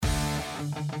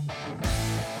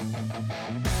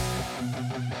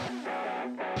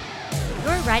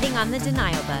You're riding on the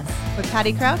Denial Bus with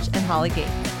Patty Crouch and Holly Gates.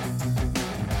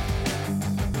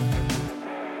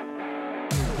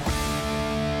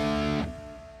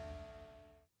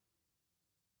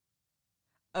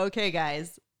 Okay,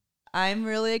 guys, I'm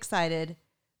really excited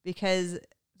because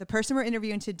the person we're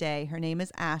interviewing today, her name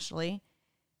is Ashley.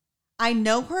 I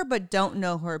know her, but don't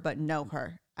know her, but know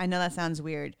her. I know that sounds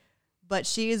weird, but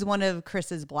she is one of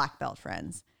Chris's black belt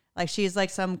friends. Like, she's like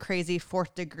some crazy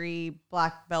 4th degree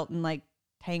black belt in like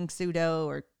Tang Sudo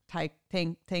or Tang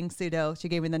Sudo. She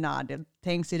gave me the nod.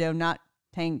 Tang Sudo, not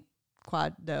Tang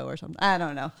Quad Do or something. I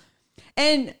don't know.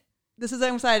 And this is what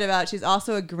I'm excited about. She's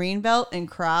also a green belt in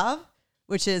Krav,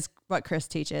 which is what Chris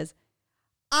teaches.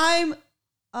 I'm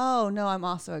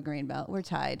also a green belt. We're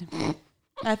tied.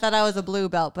 I thought I was a blue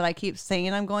belt, but I keep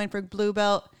saying I'm going for blue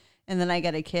belt, and then I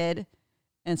get a kid,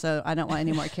 and so I don't want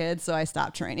any more kids, so I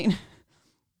stopped training.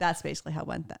 That's basically how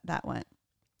that went.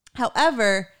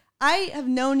 However, I have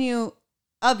known you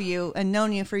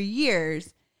for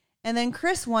years, and then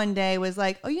Chris one day was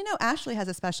like, "Oh, you know, Ashley has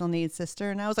a special needs sister,"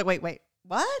 and I was like, "Wait,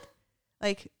 what?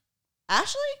 Like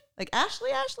Ashley? Like Ashley?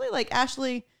 Like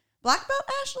Ashley, black belt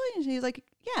Ashley?" And she's like,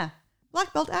 "Yeah,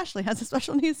 black belt Ashley has a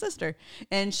special needs sister,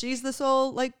 and she's the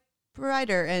sole like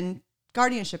provider and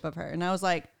guardianship of her." And I was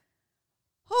like,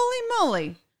 "Holy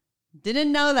moly.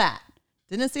 Didn't know that.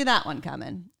 Didn't see that one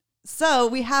coming." So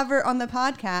we have her on the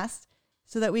podcast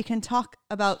so that we can talk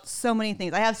about so many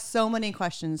things. I have so many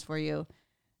questions for you.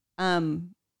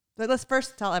 But let's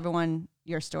first tell everyone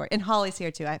your story. And Holly's here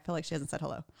too. I feel like she hasn't said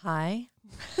hello. Hi.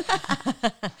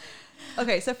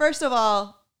 Okay, so first of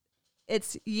all,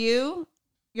 it's you.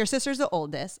 Your sister's the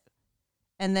oldest.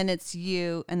 And then it's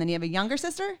you. And then you have a younger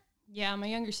sister? Yeah, my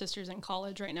younger sister's in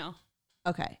college right now.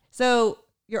 Okay. So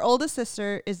your oldest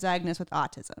sister is diagnosed with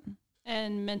autism.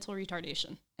 And mental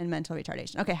retardation.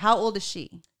 Okay, how old is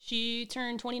she? She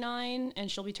turned 29 and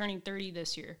she'll be turning 30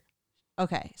 this year.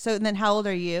 Okay, so then how old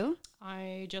are you?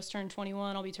 I just turned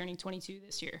 21. I'll be turning 22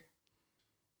 this year.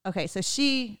 Okay, so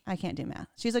I can't do math.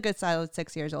 She's a good solid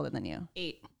 6 years older than you.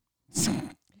 8.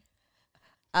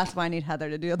 That's why I need Heather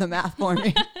to do the math for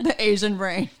me, the Asian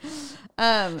brain.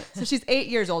 So she's 8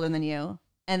 years older than you.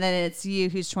 And then it's you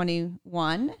who's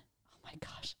 21. Oh my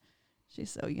gosh,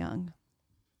 she's so young.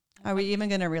 Are we even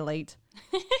going to relate?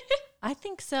 I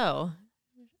think so.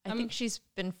 I think she's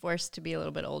been forced to be a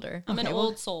little bit older. I'm an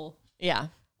old soul. Yeah.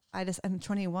 I'm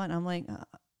 21. I'm like,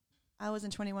 I was in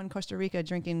 21 Costa Rica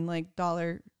drinking like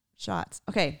dollar shots.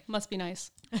 Okay. Must be nice.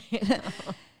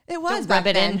 It was Don't rub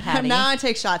it in, then. Patty. Now I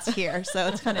take shots here, so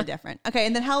it's kind of different. Okay,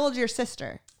 and then how old is your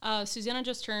sister? Susanna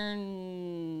just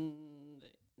turned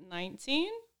 19.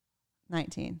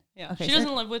 19. Yeah. Okay, She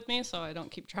doesn't live with me, so I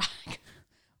don't keep track.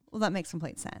 Well, that makes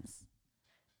complete sense.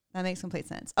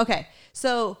 Okay,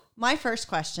 so my first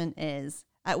question is,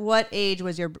 at what age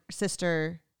was your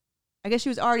sister? I guess she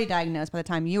was already diagnosed by the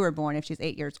time you were born if she's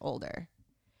 8 years older.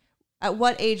 At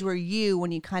what age were you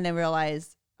when you kind of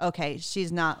realized, okay,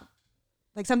 she's not,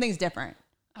 like something's different?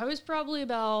 I was probably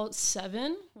about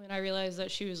 7 when I realized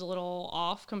that she was a little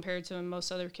off compared to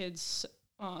most other kids'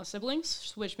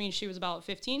 siblings, which means she was about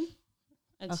 15.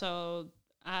 And so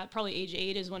at probably age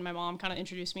 8 is when my mom kind of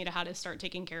introduced me to how to start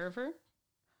taking care of her.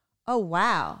 Oh,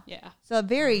 wow. Yeah. So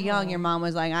very young, your mom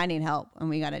was like, I need help and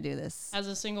we got to do this. As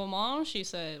a single mom, she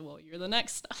said, well, you're the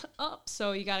next up,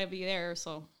 so you got to be there.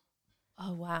 So.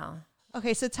 Oh, wow.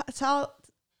 Okay, so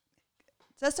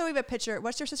just so we have a picture,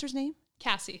 what's your sister's name?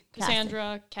 Cassie.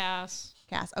 Cassandra, Cass.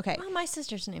 Cass, okay. Oh, my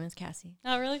sister's name is Cassie.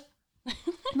 Oh, really?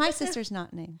 My sister's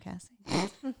not named Cassie.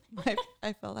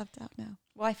 I feel left out now.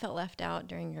 Well, I felt left out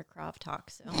during your Krav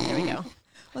talk, so there we go.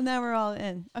 Well, now we're all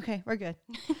in. Okay, we're good.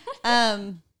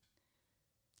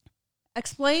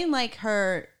 Explain like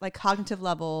her like cognitive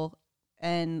level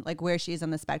and like where she is on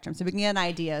the spectrum so we can get an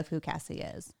idea of who Cassie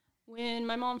is. When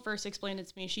my mom first explained it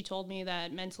to me, she told me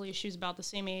that mentally she was about the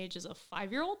same age as a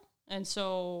 5-year-old. And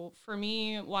so for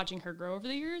me, watching her grow over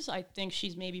the years, I think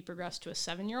she's maybe progressed to a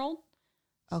 7-year-old.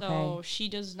 Okay. So she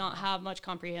does not have much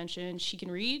comprehension. She can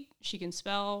read, she can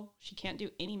spell, she can't do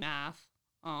any math.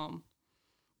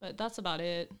 But that's about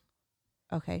it.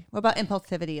 Okay. What about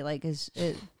impulsivity? Like, is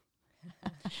it?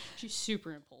 She's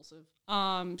super impulsive.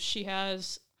 She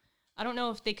has, I don't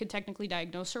know if they could technically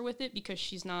diagnose her with it because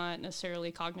she's not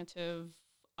necessarily cognitive.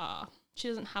 She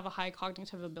doesn't have a high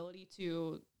cognitive ability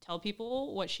to tell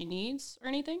people what she needs or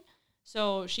anything.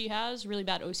 So she has really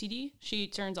bad OCD. She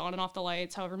turns on and off the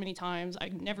lights however many times. I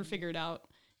never figure it out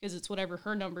because it's whatever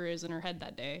her number is in her head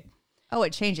that day. Oh,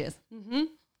 it changes.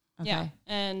 Mm-hmm. Yeah.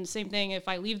 And same thing, if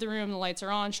I leave the room, the lights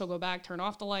are on, she'll go back, turn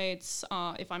off the lights.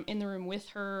 If I'm in the room with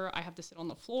her, I have to sit on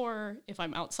the floor. If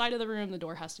I'm outside of the room, the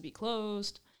door has to be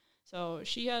closed. So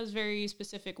she has very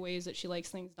specific ways that she likes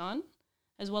things done,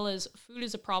 as well as food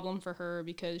is a problem for her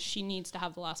because she needs to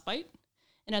have the last bite.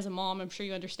 And as a mom, I'm sure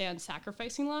you understand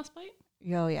sacrificing the last bite.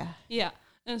 Oh, yeah. Yeah.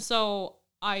 And so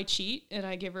I cheat and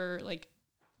I give her like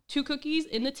 2 cookies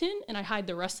in the tin and I hide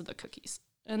the rest of the cookies.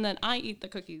 And then I eat the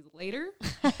cookies later,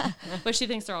 but she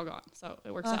thinks they're all gone. So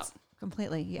it works out.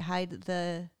 Completely. You hide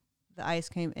the ice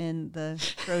cream in the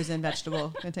frozen vegetable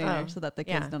container so that the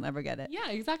kids don't ever get it. Yeah,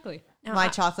 exactly. My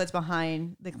chocolate's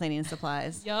behind the cleaning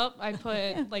supplies. Yep. I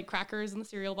put like crackers in the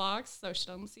cereal box so she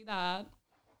doesn't see that.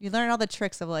 You learn all the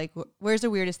tricks of like, where's the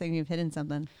weirdest thing you've hidden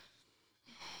something?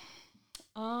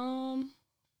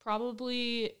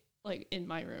 Probably like in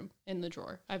my room, in the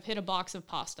drawer. I've hid a box of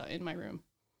pasta in my room,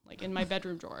 like in my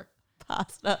bedroom drawer.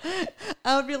 Pasta.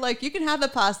 I would be like, you can have the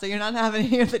pasta. You're not having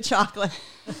any of the chocolate.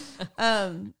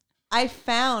 I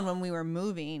found when we were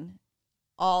moving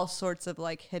all sorts of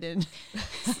like hidden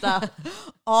stuff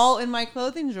all in my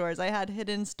clothing drawers. I had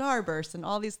hidden Starburst and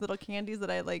all these little candies that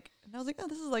I like. And I was like, oh,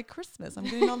 this is like Christmas. I'm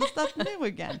getting all this stuff new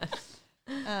again.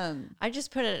 I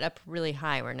just put it up really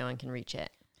high where no one can reach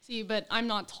it. See, but I'm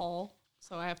not tall,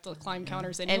 so I have to climb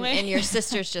counters anyway. And your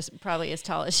sister's just probably as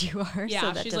tall as you are. Yeah,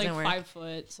 so that she's doesn't like work. 5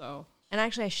 foot, so. And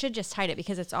actually, I should just hide it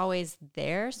because it's always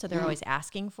there, so they're always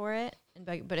asking for it.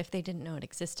 But if they didn't know it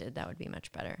existed, that would be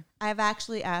much better. I've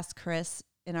actually asked Chris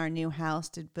in our new house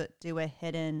to do a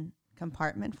hidden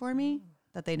compartment for me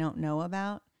that they don't know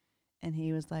about. And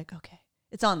he was like, okay,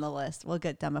 it's on the list. We'll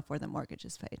get done before the mortgage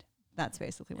is paid. That's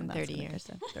basically when In that's 30 gonna years.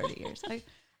 get done. 30 years.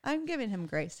 I'm giving him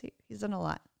grace. He's done a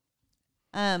lot.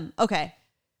 Okay.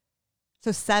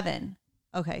 So 7.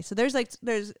 Okay. So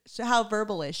so how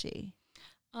verbal is she?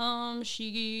 She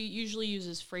usually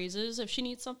uses phrases if she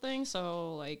needs something.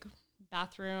 So like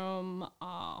bathroom,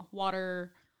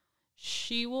 water.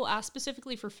 She will ask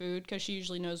specifically for food because she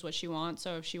usually knows what she wants.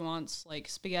 So if she wants like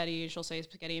spaghetti, she'll say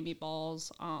spaghetti and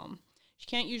meatballs. She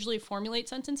can't usually formulate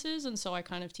sentences, and so I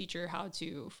kind of teach her how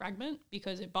to fragment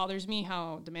because it bothers me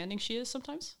how demanding she is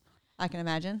sometimes. I can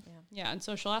imagine. Yeah, and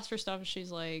so she'll ask for stuff, and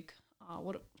she's like,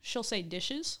 she'll say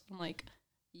dishes. I'm like,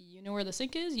 you know where the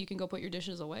sink is? You can go put your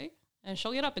dishes away. And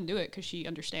she'll get up and do it because she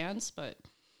understands. But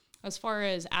as far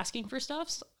as asking for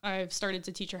stuff, I've started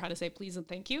to teach her how to say please and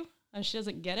thank you. And she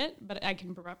doesn't get it, but I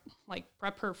can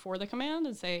prep her for the command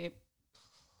and say,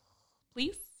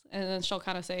 please. And then she'll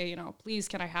kind of say, please,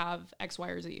 can I have X, Y,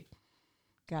 or Z?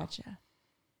 Gotcha.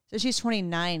 So she's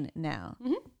 29 now.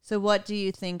 Mm-hmm. So what do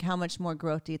you think, how much more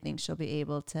growth do you think she'll be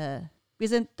able to,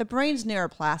 because the brain's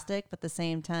neuroplastic, but at the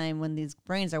same time, when these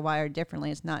brains are wired differently,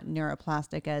 it's not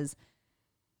neuroplastic as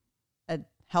a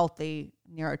healthy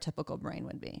neurotypical brain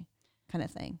would be, kind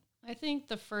of thing. I think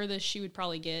the furthest she would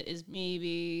probably get is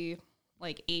maybe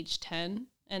like age 10,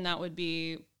 and that would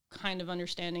be kind of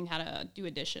understanding how to do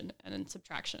addition and then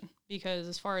subtraction. Because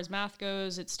as far as math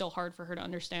goes, it's still hard for her to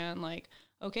understand, like,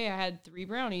 okay, I had 3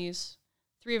 brownies,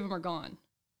 3 of them are gone.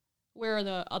 Where are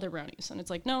the other brownies? And it's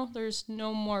like, no, there's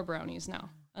no more brownies now,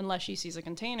 unless she sees a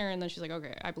container, and then she's like,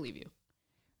 okay, I believe you.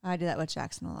 I do that with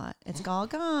Jackson a lot. It's all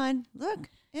gone. Look,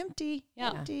 empty.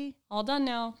 Yeah. Empty. All done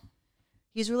now.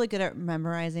 He's really good at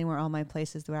memorizing where all my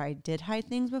places where I did hide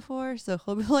things before. So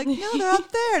he'll be like, no, they're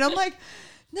up there. And I'm like,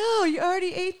 no, you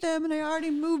already ate them and I already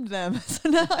moved them. So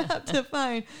now I have to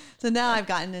find. So now I've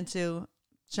gotten into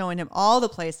showing him all the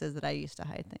places that I used to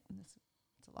hide things.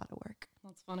 It's a lot of work.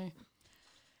 That's funny.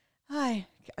 Hi,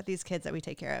 these kids that we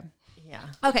take care of. Yeah.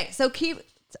 Okay,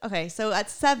 so at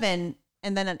 7,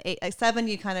 and then at 8, at 7,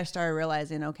 you kind of started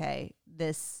realizing, okay,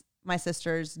 my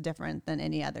sister's different than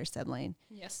any other sibling.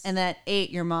 Yes. And at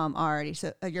 8, your mom already,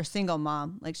 so your single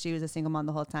mom, like she was a single mom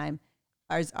the whole time,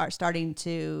 are starting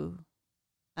to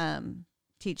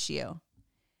teach you.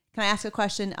 Can I ask a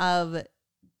question of,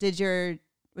 was your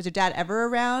dad ever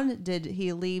around? Did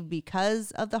he leave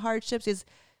because of the hardships?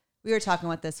 We were talking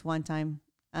about this one time,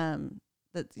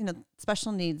 that,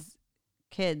 special needs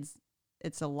kids,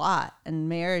 it's a lot, and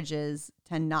marriages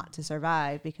tend not to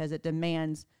survive because it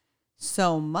demands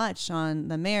so much on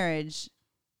the marriage,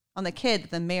 on the kid, that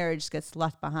the marriage gets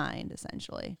left behind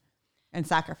essentially and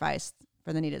sacrificed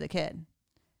for the need of the kid.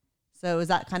 So is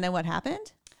that kind of what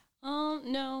happened?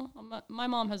 No. My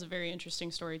mom has a very interesting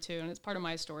story too, and it's part of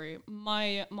my story.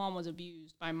 My mom was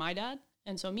abused by my dad,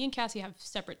 and so me and Cassie have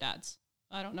separate dads.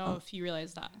 I don't know if you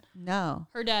realize that. No.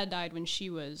 Her dad died when she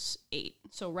was 8,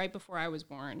 so right before I was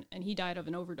born, and he died of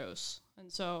an overdose. And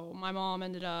so my mom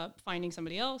ended up finding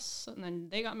somebody else, and then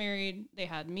they got married. They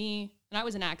had me, and I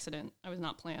was an accident. I was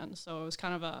not planned, so it was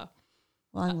kind of a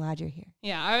Well, I'm glad you're here.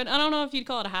 Yeah, I don't know if you'd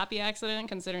call it a happy accident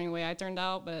considering the way I turned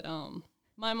out, but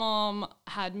my mom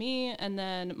had me, and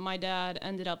then my dad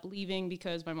ended up leaving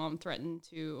because my mom threatened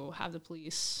to have the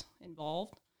police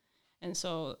involved. And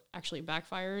so actually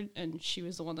backfired, and she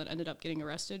was the one that ended up getting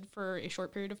arrested for a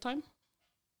short period of time.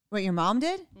 What, your mom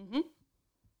did? Mm-hmm.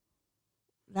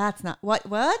 That's not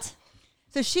what?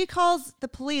 So she calls the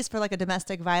police for like a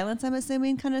domestic violence, I'm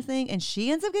assuming, kind of thing, and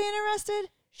she ends up getting arrested?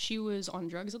 She was on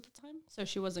drugs at the time, so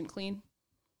she wasn't clean.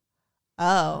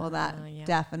 Oh, well, that yeah.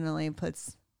 definitely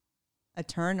puts a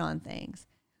turn on things.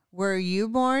 Were you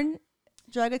born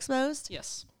drug exposed?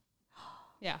 Yes.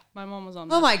 Yeah, my mom was on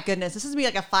Oh that. my goodness, this is gonna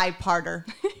be like a 5-parter.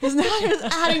 Because now you're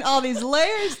just adding all these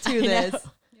layers to this.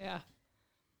 Yeah.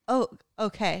 Oh,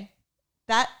 okay.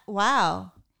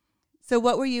 Wow. So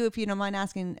what were you, if you don't mind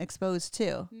asking, exposed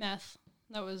to? Meth.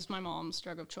 That was my mom's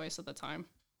drug of choice at the time.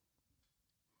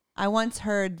 I once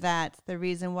heard that the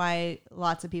reason why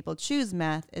lots of people choose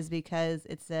meth is because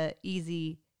it's a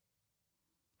easy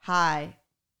high.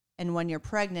 And when you're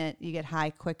pregnant, you get high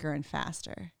quicker and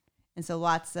faster. And so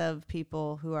lots of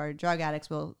people who are drug addicts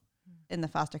will, in the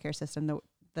foster care system,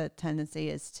 the tendency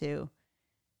is to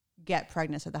get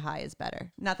pregnant so the high is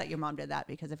better. Not that your mom did that,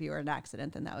 because if you were in an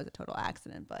accident, then that was a total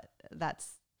accident. But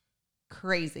that's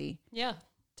crazy. Yeah.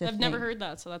 to I've never think. heard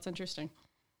that, so that's interesting.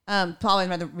 Probably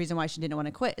another reason why she didn't want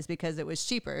to quit is because it was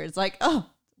cheaper. It's like, oh,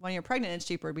 when you're pregnant, it's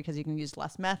cheaper because you can use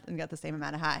less meth and get the same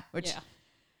amount of high, which Yeah.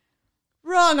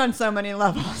 wrong on so many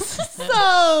levels.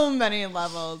 So many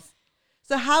levels.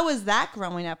 So how was that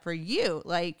growing up for you?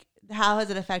 Like, how has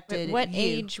it affected What you?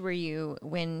 age were you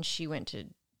when she went to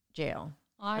jail?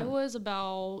 I was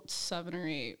about 7 or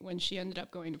 8 when she ended up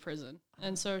going to prison.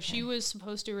 And so she was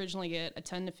supposed to originally get a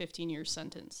 10 to 15 year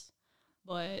sentence.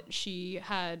 But she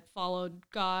had followed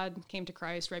God, came to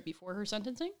Christ right before her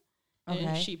sentencing. And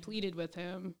Okay. she pleaded with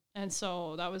him. And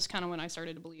so that was kind of when I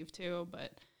started to believe too.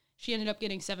 But she ended up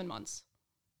getting 7 months.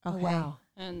 Okay. Wow.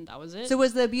 And that was it. So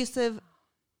was the abusive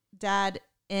dad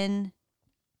in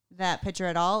that picture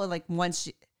at all? Or like once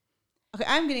she... Okay,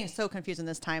 I'm getting so confused in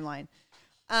this timeline.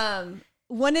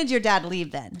 When did your dad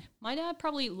leave then? My dad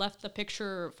probably left the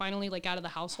picture finally like out of the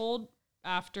household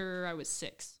after I was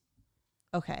 6.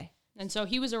 Okay. And so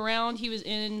he was around. He was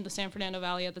in the San Fernando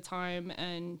Valley at the time,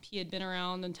 and he had been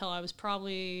around until I was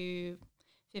probably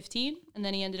 15. And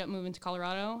then he ended up moving to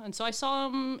Colorado. And so I saw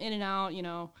him in and out,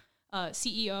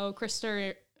 CEO,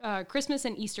 Christmas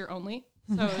and Easter only.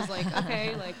 So it was like,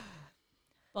 okay,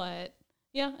 but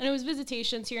yeah. And it was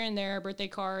visitations here and there, birthday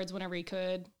cards whenever he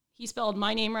could. He spelled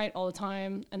my name right all the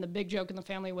time. And the big joke in the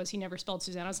family was he never spelled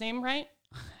Susanna's name right.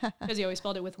 Because he always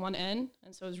spelled it with one N.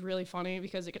 And so it was really funny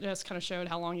because it just kind of showed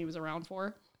how long he was around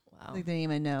for. Wow. They didn't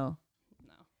even know.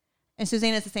 No. And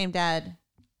Susanna's the same dad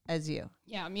as you.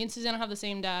 Yeah, me and Susanna have the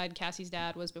same dad. Cassie's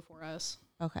dad was before us.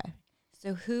 Okay.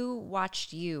 So who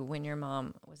watched you when your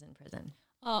mom was in prison?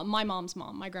 My mom's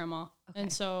mom, my grandma. Okay.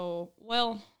 And so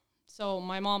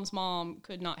my mom's mom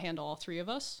could not handle all 3 of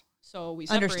us. So we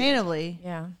separated. Understandably.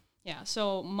 Yeah. Yeah,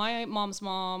 so my mom's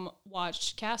mom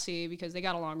watched Cassie because they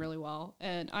got along really well.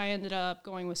 And I ended up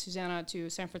going with Susanna to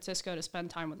San Francisco to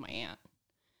spend time with my aunt.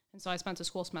 And so I spent a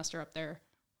school semester up there.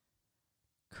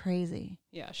 Crazy.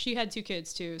 Yeah, she had 2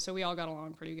 kids too, so we all got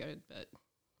along pretty good. But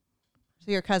So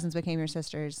your cousins became your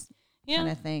sisters yeah, kind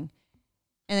of thing.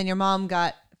 And then your mom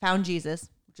found Jesus,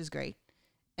 which is great,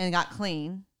 and got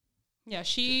clean. yeah,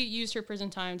 she used her prison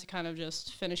time to kind of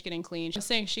just finish getting clean. She was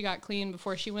saying she got clean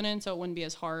before she went in, so it wouldn't be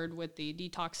as hard with the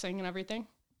detoxing and everything.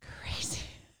 Crazy.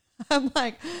 I'm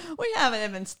like, we haven't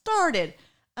even started.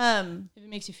 If it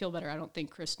makes you feel better, I don't think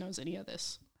Chris knows any of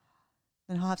this.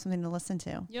 Then he'll have something to listen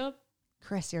to. Yep.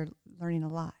 Chris, you're learning a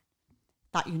lot.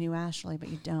 Thought you knew Ashley, but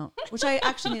you don't. Which I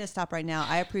actually need to stop right now.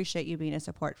 I appreciate you being a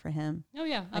support for him. Oh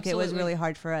yeah, Like it was really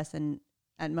hard for us and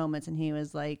at moments, and he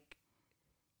was like,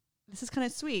 this is kind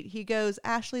of sweet. He goes,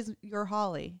 Ashley's your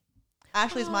Holly.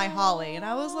 Ashley's my Holly. And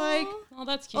I was like, oh,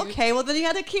 that's cute. okay, well then you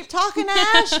had to keep talking to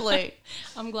Ashley.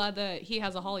 I'm glad that he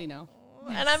has a Holly now.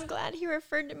 And I'm glad he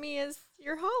referred to me as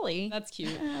your Holly. That's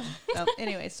cute. So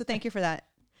anyways, so thank you for that.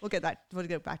 We'll get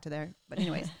back to there. But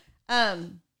anyways,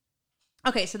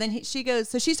 okay. So then she goes,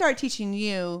 so she started teaching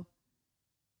you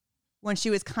when she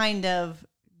was kind of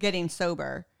getting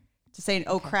sober to saying,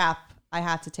 oh crap, I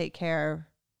have to take care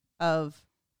of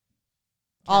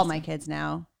all my kids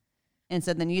now. And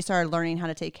so then you started learning how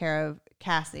to take care of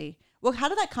Cassie. Well, how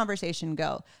did that conversation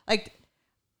go? Like,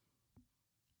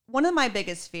 one of my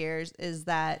biggest fears is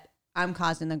that I'm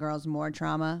causing the girls more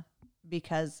trauma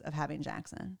because of having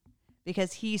Jackson.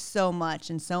 Because he's so much,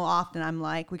 and so often I'm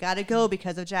like, we got to go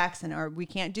because of Jackson, or we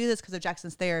can't do this because of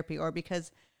Jackson's therapy, or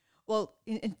because well,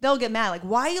 and they'll get mad. Like,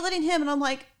 why are you letting him? And I'm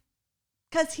like,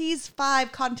 because he's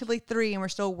 5, cognitively 3, and we're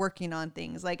still working on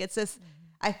things. Like, it's just,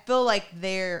 I feel like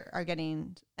they are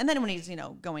getting, and then when he's,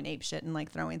 going ape shit and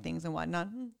like throwing things and whatnot,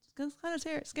 it's kind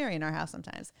of scary in our house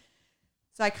sometimes.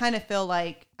 So I kind of feel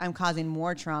like I'm causing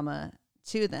more trauma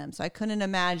to them. So I couldn't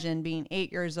imagine being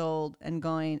 8 years old and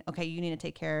going, okay, you need to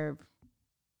take care of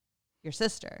your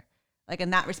sister. Like,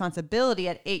 and that responsibility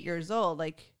at 8 years old,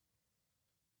 like,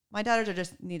 my daughters are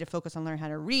just need to focus on learning how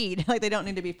to read. Like, they don't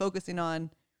need to be focusing on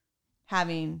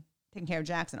taking care of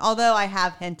Jackson. Although I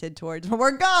have hinted towards, when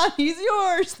we're gone, he's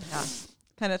yours. Yeah.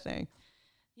 Kind of thing.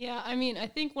 Yeah, I mean, I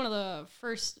think one of the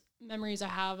first memories I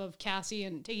have of Cassie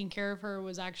and taking care of her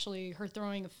was actually her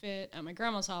throwing a fit at my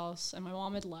grandma's house, and my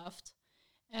mom had left.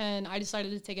 And I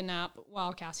decided to take a nap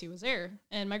while Cassie was there.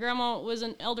 And my grandma was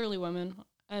an elderly woman,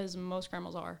 as most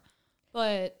grandmas are.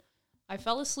 But I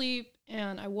fell asleep,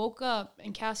 and I woke up,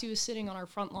 and Cassie was sitting on our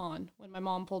front lawn when my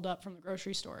mom pulled up from the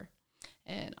grocery store.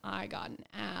 And I got an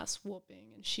ass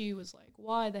whooping. And she was like,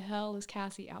 why the hell is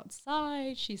Cassie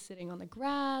outside? She's sitting on the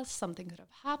grass. Something could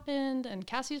have happened. And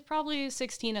Cassie was probably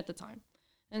 16 at the time.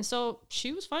 And so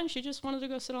she was fine. She just wanted to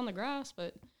go sit on the grass,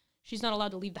 but she's not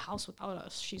allowed to leave the house without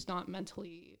us. She's not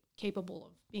mentally capable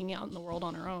of being out in the world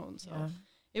on her own. So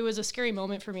it was a scary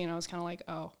moment for me. And I was kind of like,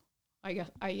 oh,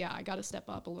 I got to step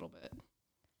up a little bit.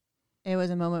 It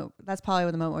was a moment. That's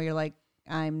probably the moment where you're like,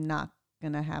 I'm not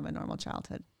going to have a normal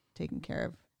childhood taking care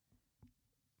of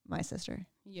my sister.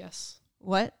 Yes.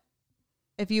 What,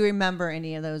 if you remember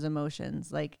any of those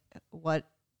emotions, like what,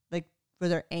 like, were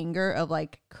there anger of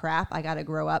like, crap, I got to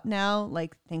grow up now?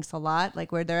 Like, thanks a lot.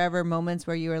 Like, were there ever moments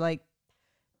where you were like,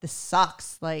 this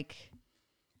sucks? Like,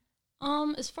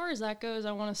 as far as that goes,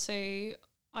 I want to say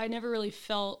I never really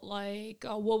felt like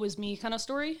a woe was me kind of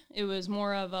story. It was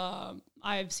more of a,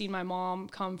 I've seen my mom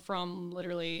come from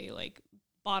literally like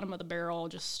bottom of the barrel,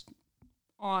 just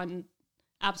on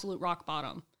absolute rock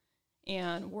bottom,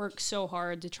 and work so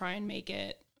hard to try and make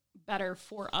it better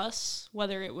for us,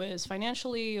 whether it was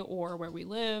financially or where we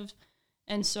lived.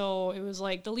 And so it was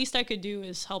like the least I could do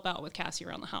is help out with Cassie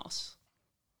around the house.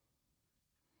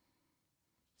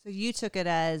 so you took it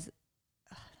as,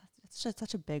 it's just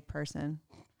such a big person.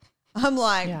 I'm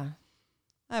like, I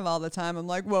have all the time. I'm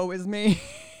like, woe is me.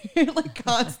 Like,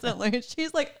 constantly.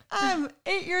 She's like, I'm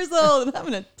 8 years old and I'm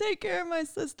going to take care of my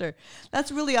sister.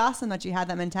 That's really awesome that you had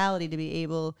that mentality to be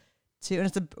able to, and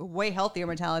it's a way healthier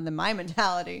mentality than my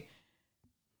mentality,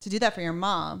 to do that for your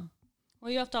mom. Well,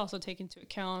 you have to also take into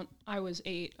account, I was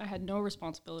 8. I had no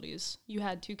responsibilities. You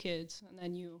had 2 kids, and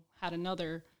then you had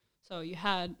another. So you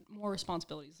had more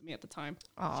responsibilities than me at the time.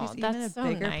 Oh, She's that's even a so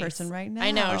bigger nice. person right now.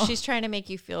 I know. She's trying to make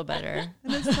you feel better.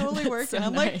 And it's totally working. So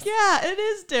I'm nice. like, yeah, it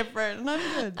is different. And I'm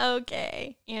good.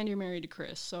 Okay. And you're married to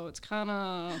Chris, so it's kind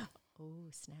of... Oh,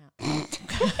 snap.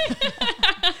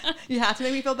 You have to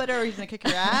make me feel better, or he's going to kick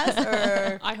your ass,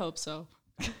 or... I hope so.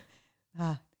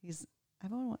 He's...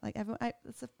 Everyone, like, everyone... I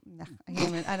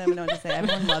don't even know what to say.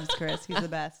 Everyone loves Chris. He's the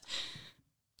best.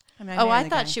 I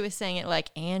thought she was saying it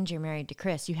like, and you're married to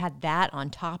Chris. You had that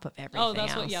on top of everything Oh,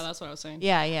 that's else. that's what I was saying.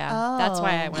 Yeah. Oh. That's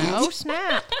why I went, oh,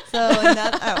 snap. So,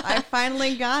 I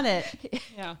finally got it.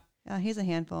 Yeah. He's a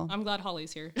handful. I'm glad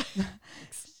Holly's here.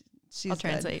 She's I'll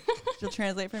translate. She'll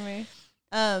translate for me.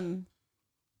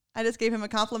 I just gave him a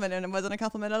compliment, and it wasn't a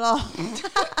compliment at all.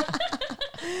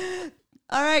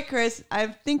 All right, Chris.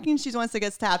 I'm thinking she wants to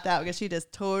get tapped out because she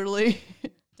just totally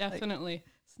Definitely.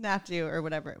 snapped you or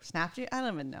whatever. Snapped you? I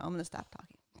don't even know. I'm going to stop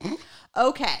talking.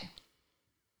 Okay.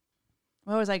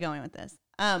 Where was I going with this?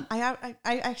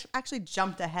 I actually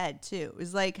jumped ahead too. It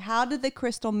was like, how did the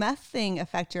crystal meth thing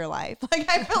affect your life? Like,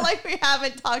 I feel like we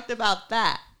haven't talked about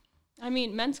that. I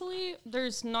mean, mentally,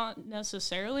 there's not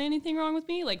necessarily anything wrong with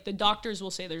me. Like, the doctors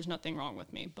will say there's nothing wrong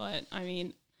with me. But, I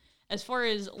mean, as far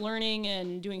as learning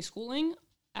and doing schooling,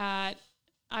 I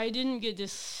didn't get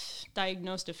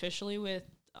diagnosed officially with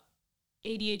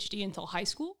ADHD until high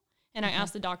school. And I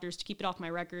asked the doctors to keep it off my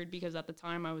record because at the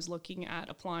time I was looking at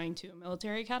applying to a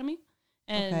military academy.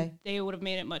 And they would have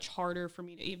made it much harder for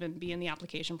me to even be in the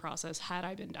application process had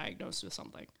I been diagnosed with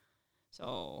something.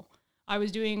 So I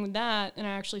was doing that, and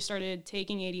I actually started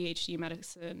taking ADHD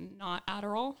medicine, not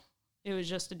Adderall. It was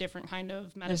just a different kind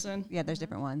of medicine. There's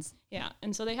different ones. Yeah,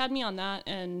 and so they had me on that,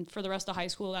 and for the rest of high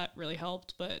school, that really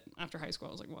helped. But after high school,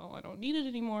 I was like, well, I don't need it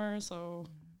anymore, so...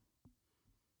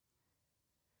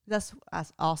 That's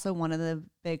also one of the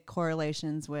big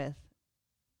correlations with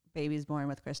babies born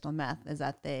with crystal meth is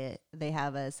that they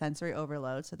have a sensory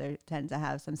overload, so they tend to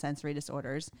have some sensory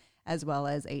disorders as well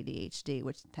as ADHD,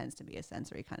 which tends to be a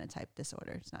sensory kind of type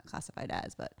disorder. It's not classified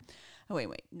as, but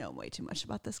know way too much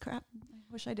about this crap.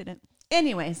 I wish I didn't.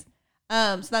 Anyways,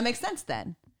 so that makes sense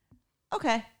then.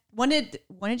 Okay, when did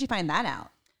you find that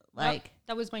out? Like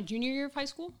that was my junior year of high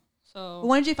school. So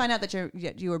when did you find out that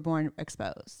you were born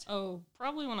exposed? Oh,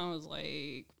 probably when I was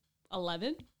like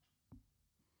 11.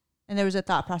 And there was a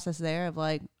thought process there of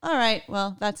like, all right,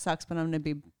 well, that sucks, but I'm going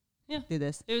to do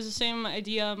this. It was the same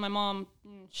idea. My mom,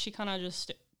 she kind of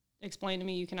just explained to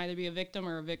me, you can either be a victim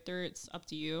or a victor. It's up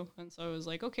to you. And so I was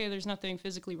like, okay, there's nothing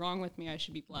physically wrong with me. I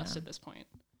should be blessed at this point.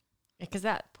 Because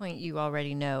at that point, you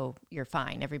already know you're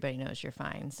fine. Everybody knows you're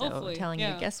fine. So hopefully, telling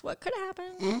you, guess what could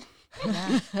happen?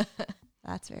 Yeah.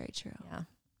 That's very true. Yeah.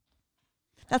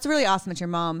 That's really awesome that your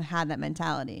mom had that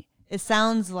mentality. It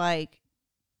sounds like,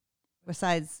 it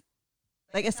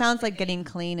sounds like getting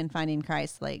clean and finding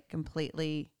Christ, like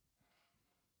completely,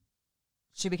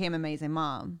 she became an amazing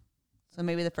mom. So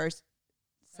maybe the first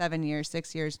 7 years,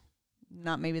 6 years,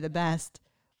 not maybe the best,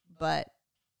 but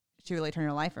she really turned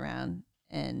her life around,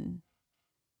 and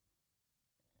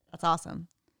that's awesome.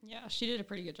 Yeah, she did a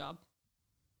pretty good job.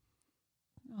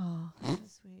 Oh,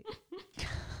 that's sweet.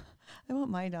 I want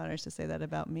my daughters to say that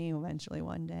about me eventually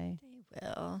one day. They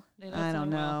will. I don't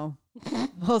know.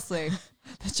 We'll see.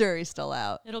 The jury's still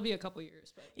out. It'll be a couple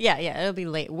years. But Yeah, it'll be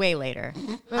way later.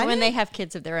 When they have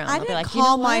kids of their own. I They'll didn't be like,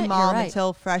 call you know my what? mom You're right.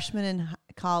 until freshman in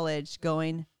college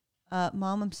going,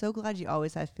 Mom, I'm so glad you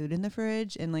always have food in the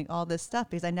fridge and like all this stuff,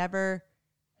 because I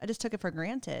just took it for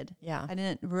granted. Yeah. I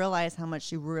didn't realize how much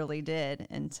she really did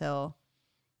until,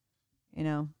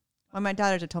 well, my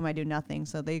daughters have told me I do nothing,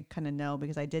 so they kind of know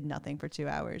because I did nothing for 2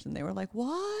 hours, and they were like,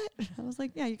 what? I was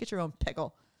like, yeah, you get your own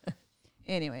pickle.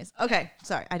 Anyways, okay,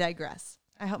 sorry, I digress.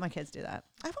 I hope my kids do that.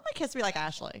 I want my kids to be like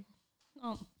Ashley.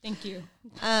 Oh, thank you.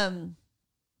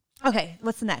 Okay,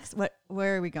 what's next?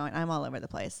 Where are we going? I'm all over the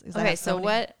place. Okay, so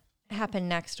what happened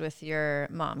next with your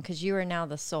mom? Because you are now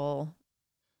the sole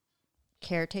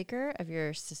caretaker of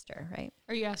your sister, right?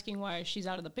 Are you asking why she's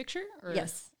out of the picture? Or?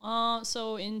 Yes.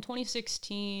 So in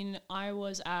 2016, I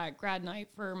was at grad night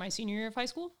for my senior year of high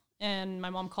school, and my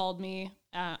mom called me.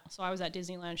 So I was at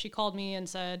Disneyland. She called me and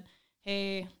said,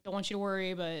 hey, don't want you to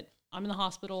worry, but I'm in the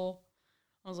hospital.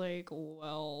 I was like,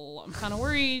 well, I'm kind of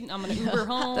worried. I'm going to Uber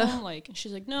home.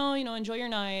 She's like, no, enjoy your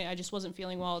night. I just wasn't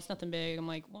feeling well. It's nothing big. I'm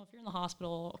like, well, if you're in the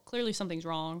hospital, clearly something's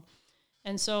wrong.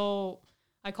 And so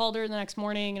I called her the next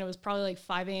morning, and it was probably like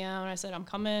 5 a.m. And I said, I'm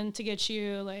coming to get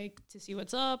you, to see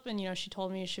what's up. And, she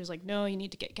told me, she was like, no, you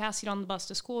need to get Cassie on the bus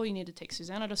to school. You need to take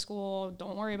Susanna to school.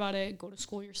 Don't worry about it. Go to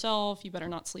school yourself. You better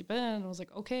not sleep in. And I was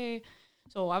like, okay.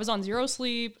 So I was on 0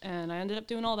 sleep, and I ended up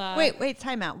doing all that. Wait,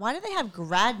 time out. Why do they have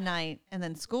grad night and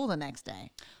then school the next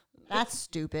day? That's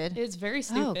stupid. It's very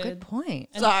stupid. Oh, good point.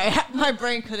 Sorry, my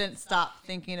brain couldn't stop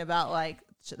thinking about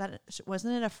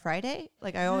wasn't it a Friday?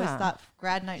 I always thought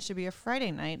grad night should be a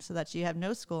Friday night so that you have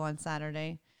no school on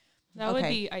Saturday. That would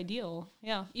be ideal.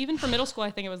 Yeah. Even for middle school,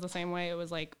 I think it was the same way. It was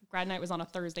like grad night was on a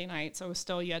Thursday night. So it was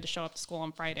still, you had to show up to school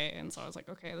on Friday. And so I was like,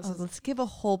 okay, let's give a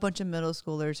whole bunch of middle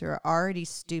schoolers who are already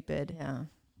stupid,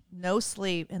 no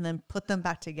sleep, and then put them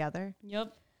back together.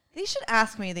 Yep. They should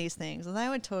ask me these things, and I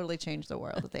would totally change the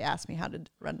world if they asked me how to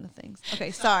run the things.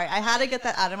 Okay, sorry. I had to get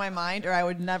that out of my mind, or I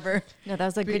would never. No, that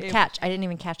was a good catch. I didn't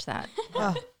even catch that.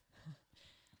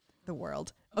 The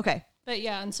world. Okay. But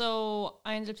yeah, and so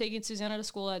I ended up taking Susanna to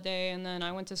school that day, and then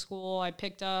I went to school. I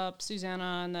picked up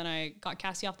Susanna, and then I got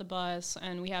Cassie off the bus,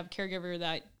 and we have a caregiver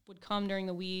that would come during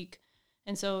the week.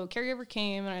 And so caregiver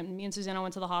came, and me and Susanna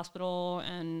went to the hospital,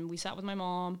 and we sat with my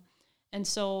mom. And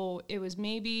so it was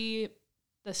maybe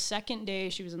the second day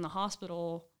she was in the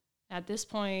hospital. At this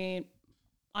point,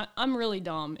 I'm really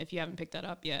dumb if you haven't picked that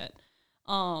up yet.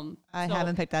 I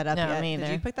haven't picked that up yet. Did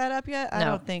you pick that up yet? I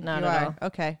don't think not you at are. all.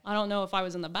 Okay. I don't know if I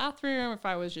was in the bathroom, if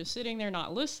I was just sitting there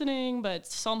not listening, but at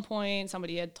some point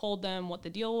somebody had told them what the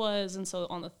deal was. And so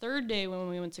on the third day when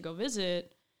we went to go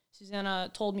visit, Susanna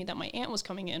told me that my aunt was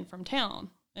coming in from town.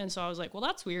 And so I was like, well,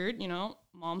 that's weird.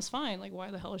 Mom's fine.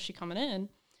 Why the hell is she coming in?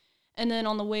 And then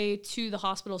on the way to the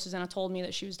hospital, Susanna told me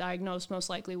that she was diagnosed most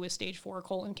likely with stage 4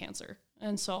 colon cancer.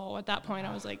 And so at that point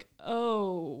I was like,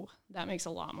 oh, that makes a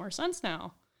lot more sense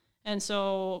now. And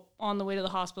so on the way to the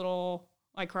hospital,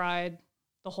 I cried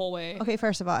the whole way. Okay,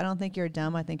 first of all, I don't think you're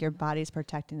dumb. I think your body's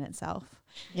protecting itself.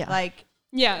 Yeah.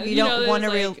 Yeah, you don't want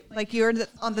to you're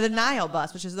on the denial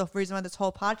bus, which is the reason why this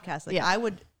whole podcast. I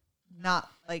would not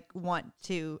want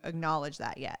to acknowledge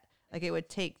that yet. It would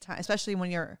take time, especially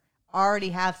when you're already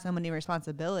have so many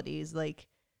responsibilities.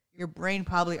 your brain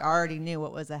probably already knew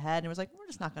what was ahead and was like, we're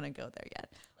just not going to go there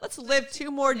yet. Let's live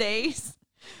 2 more days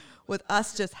with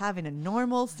us just having a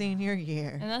normal senior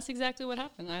year. And that's exactly what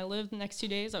happened. I lived the next 2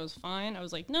 days. I was fine. I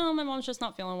was like, no, my mom's just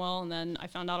not feeling well. And then I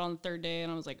found out on the 3rd day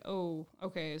and I was like, oh,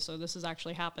 okay, so this is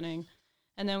actually happening.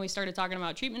 And then we started talking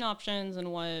about treatment options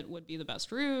and what would be the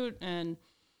best route. And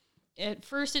at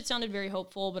first it sounded very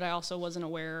hopeful, but I also wasn't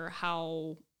aware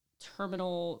how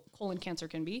terminal colon cancer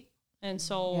can be. And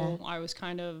so I was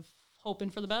kind of hoping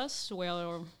for the best,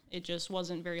 well, it just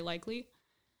wasn't very likely.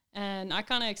 And I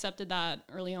kind of accepted that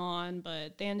early on,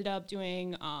 but they ended up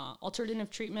doing alternative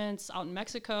treatments out in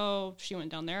Mexico. She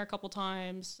went down there a couple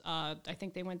times. I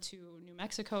think they went to New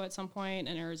Mexico at some point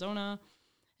and Arizona.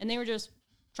 And they were just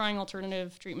trying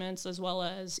alternative treatments as well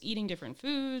as eating different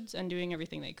foods and doing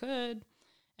everything they could.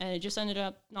 And it just ended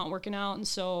up not working out. And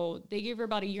so they gave her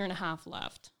about 1.5 years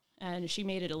left. And she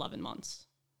made it 11 months.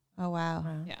 Oh, wow.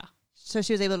 Yeah. So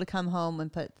she was able to come home and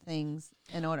put things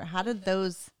in order. How do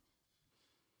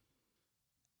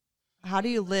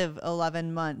you live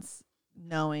 11 months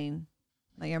knowing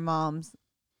that your mom's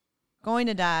going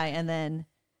to die and then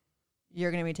you're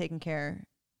going to be taking care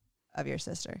of your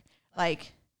sister?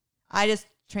 Like, I just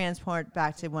transport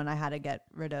back to when I had to that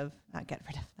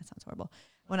sounds horrible.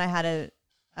 When I had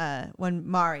when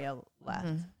Mario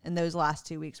left, and those last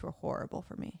 2 weeks were horrible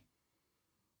for me.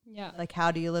 Yeah. Like,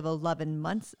 how do you live 11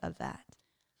 months of that?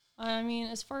 I mean,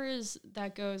 as far as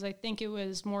that goes, I think it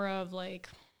was more of like,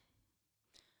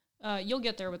 you'll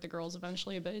get there with the girls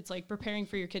eventually, but it's like preparing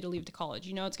for your kid to leave to college.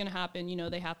 You know it's going to happen. You know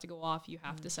they have to go off. You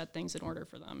have to set things in order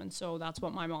for them. And so that's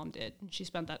what my mom did. And she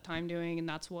spent that time doing, and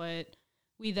that's what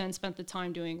we then spent the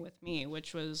time doing with me,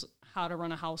 which was how to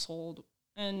run a household.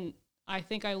 And I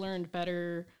think I learned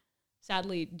better,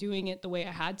 sadly, doing it the way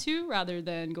I had to rather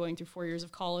than going through 4 years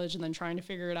of college and then trying to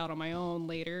figure it out on my own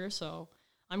later. So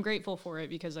I'm grateful for it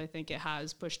because I think it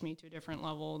has pushed me to a different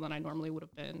level than I normally would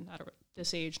have been at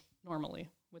this age normally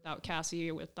without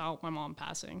Cassie, without my mom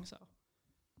passing. So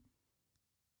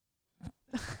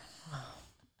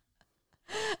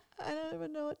I don't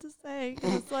even know what to say.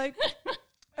 It's like,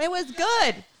 it was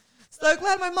good. So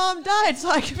glad my mom died so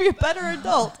I could be a better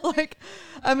adult. Like,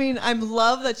 I mean, I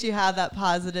love that you have that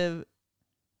positive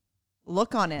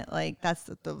look on it. Like, that's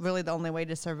really the only way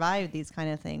to survive these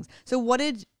kind of things. So what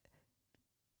did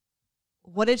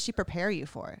she prepare you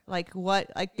for? Like,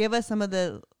 give us some of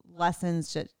the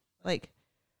lessons that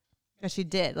she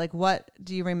did. Like, what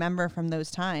do you remember from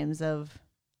those times of?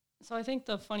 So I think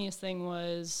the funniest thing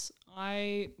was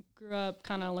I grew up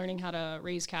kind of learning how to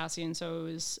raise Cassie. And so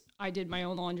I did my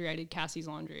own laundry. I did Cassie's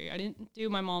laundry. I didn't do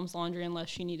my mom's laundry unless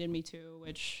she needed me to,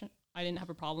 which I didn't have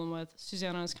a problem with.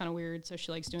 Susanna is kind of weird, so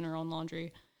she likes doing her own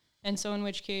laundry. And so in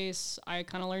which case, I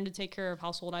kind of learned to take care of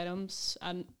household items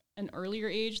at an earlier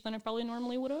age than I probably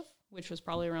normally would have, which was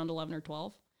probably around 11 or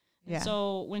 12. Yeah. And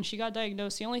so when she got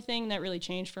diagnosed, the only thing that really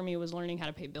changed for me was learning how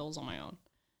to pay bills on my own.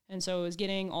 And so it was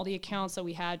getting all the accounts that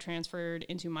we had transferred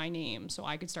into my name so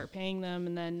I could start paying them.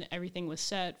 And then everything was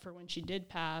set for when she did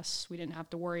pass. We didn't have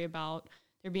to worry about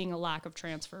there being a lack of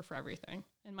transfer for everything.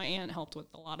 And my aunt helped with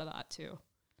a lot of that too.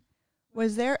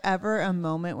 Was there ever a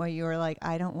moment where you were like,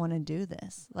 I don't want to do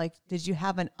this? Like, did you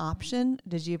have an option?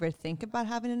 Did you ever think about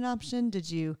having an option?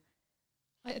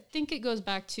 I think it goes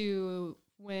back to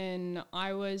when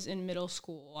I was in middle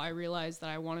school. I realized that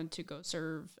I wanted to go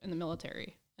serve in the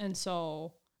military. And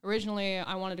so originally,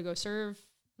 I wanted to go serve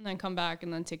and then come back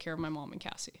and then take care of my mom and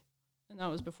Cassie. And that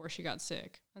was before she got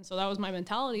sick. And so that was my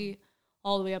mentality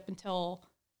all the way up until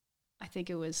I think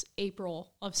it was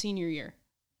April of senior year.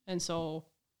 And so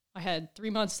I had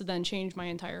 3 months to then change my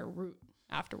entire route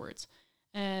afterwards.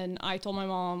 And I told my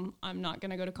mom, I'm not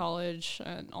going to go to college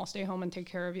and I'll stay home and take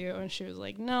care of you. And she was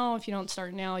like, no, if you don't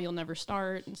start now, you'll never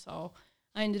start. And so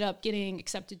I ended up getting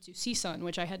accepted to CSUN,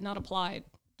 which I had not applied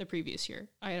the previous year.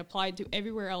 I had applied to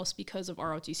everywhere else because of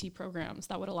ROTC programs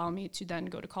that would allow me to then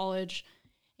go to college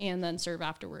and then serve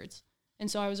afterwards. And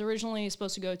so I was originally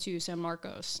supposed to go to San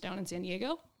Marcos down in San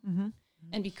Diego. Mm-hmm.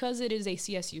 And because it is a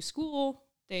CSU school,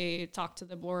 they talked to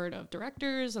the board of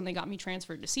directors and they got me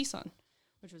transferred to CSUN,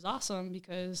 which was awesome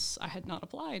because I had not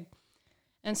applied.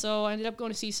 And so I ended up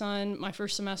going to CSUN my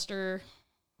first semester.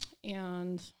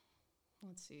 And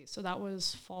let's see, so that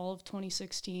was fall of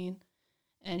 2016.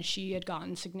 And she had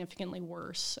gotten significantly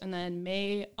worse. And then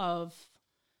May of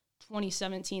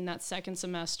 2017, that second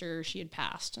semester, she had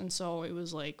passed. And so it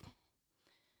was like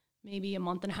maybe a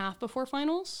month and a half before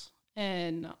finals.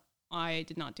 And I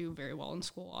did not do very well in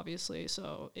school, obviously.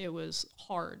 So it was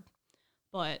hard.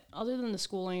 But other than the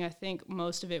schooling, I think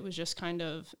most of it was just kind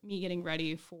of me getting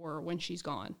ready for when she's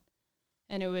gone.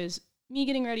 And it was me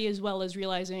getting ready as well as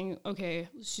realizing, okay,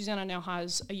 Susanna now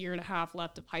has a year and a half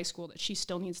left of high school that she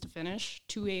still needs to finish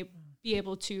to be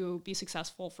able to be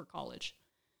successful for college.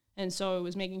 And so it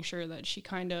was making sure that she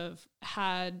kind of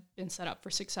had been set up for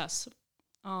success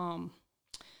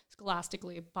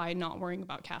scholastically by not worrying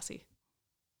about Cassie.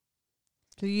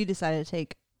 So you decided to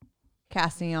take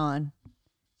Cassie on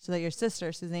so that your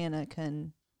sister, Susanna,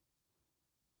 can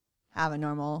have a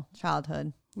normal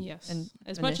childhood. Yes, and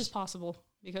as much as possible.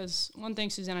 Because one thing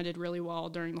Susanna did really well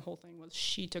during the whole thing was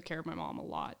she took care of my mom a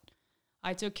lot.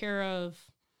 I took care of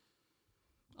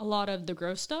a lot of the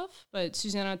gross stuff, but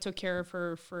Susanna took care of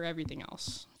her for everything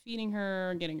else. Feeding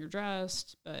her, getting her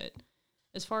dressed. But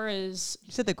as far as...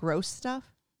 You said the gross stuff?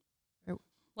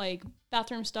 Like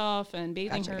bathroom stuff and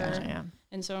bathing her. Gotcha, yeah.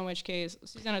 And so in which case,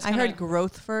 Susanna's I heard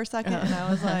growth for a second, and I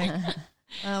was like,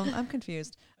 I'm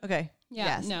confused. Okay. Yeah,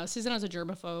 Yes. no, Susanna's a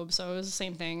germaphobe, so it was the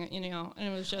same thing, you know, and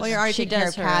it was just... Well, you're already She taking care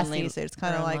does of her own Cassie, so it's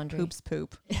kind her of own like laundry. poop's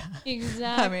poop.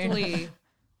 Exactly.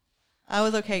 I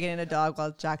was okay getting a dog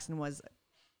while Jackson was...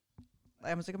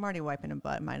 I was like, I'm already wiping a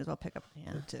butt. Might as well pick up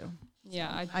a poop, too.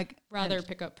 Yeah, I'd rather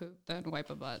pick up poop than wipe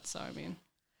a butt, so I mean,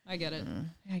 I get it.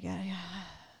 I get it, yeah.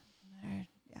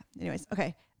 Anyways,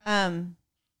 okay.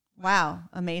 Wow,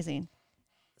 amazing.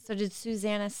 So did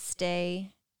Susanna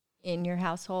stay in your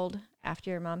household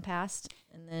after your mom passed?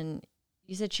 And then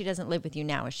you said she doesn't live with you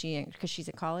now. Is she, because she's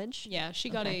at college? Yeah, she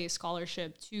got a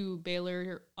scholarship to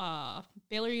Baylor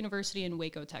University in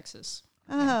Waco, Texas.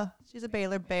 Oh, she's a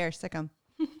Baylor Bear. Sick 'em.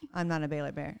 I'm not a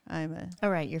Baylor Bear. I'm a...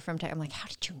 All right, you're from Texas. I'm like, how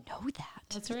did you know that?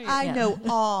 That's right. I Yeah. know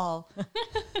all.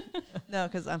 No,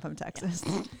 because I'm from Texas.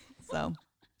 So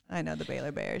I know the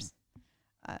Baylor Bears.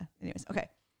 Anyways, okay.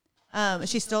 Is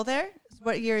she still there?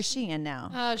 What year is she in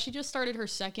now? She just started her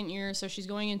second year, so she's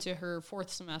going into her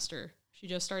fourth semester. She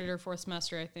just started her fourth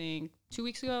semester, I think, 2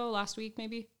 weeks ago, last week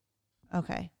maybe.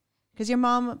 Okay. Because your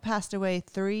mom passed away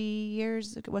 3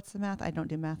 years ago. What's the math? I don't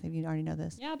do math if you already know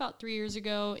this. Yeah, about 3 years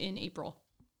ago in April.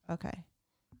 Okay.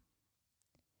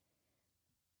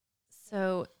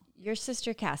 So your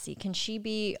sister Cassie, can she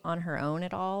be on her own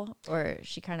at all? Or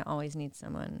she kind of always needs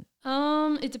someone?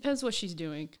 It depends what she's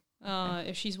doing.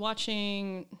 If she's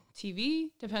watching TV,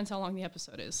 depends how long the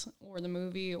episode is, or the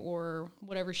movie, or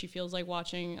whatever she feels like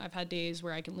watching. I've had days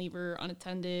where I can leave her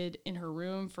unattended in her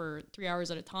room for 3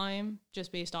 hours at a time,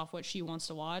 just based off what she wants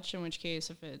to watch, in which case,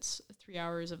 if it's 3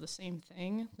 hours of the same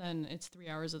thing, then it's 3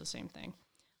 hours of the same thing.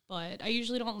 But I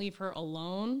usually don't leave her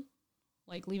alone,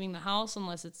 like leaving the house,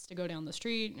 unless it's to go down the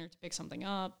street or to pick something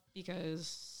up,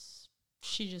 because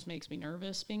she just makes me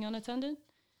nervous being unattended.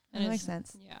 And That makes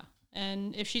sense. Yeah.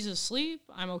 And if she's asleep,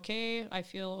 I'm okay. I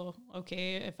feel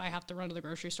okay if I have to run to the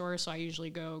grocery store. So I usually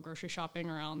go grocery shopping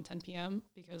around 10 p.m.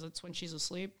 because it's when she's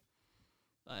asleep.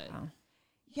 But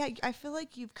Yeah, I feel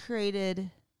like you've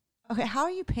created... Okay, how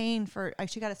are you paying for...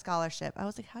 She got a scholarship. I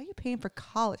was like, how are you paying for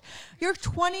college? You're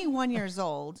 21 years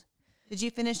old. Did you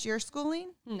finish your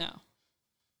schooling? no.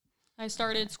 I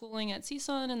started schooling at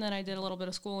CSUN, and then I did a little bit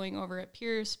of schooling over at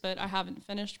Pierce, but I haven't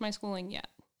finished my schooling yet.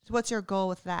 So what's your goal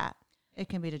with that? It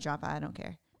can be to drop out. I don't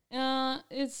care.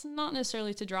 It's not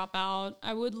necessarily to drop out.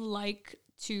 I would like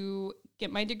to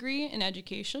get my degree in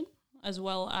education, as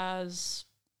well as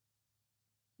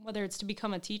whether it's to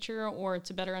become a teacher or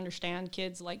to better understand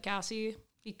kids like Cassie,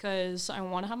 because I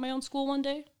want to have my own school one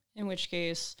day, in which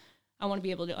case I want to be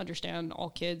able to understand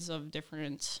all kids of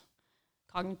different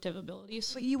cognitive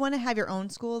abilities. But you want to have your own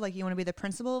school? Like you want to be the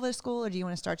principal of a school, or do you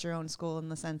want to start your own school in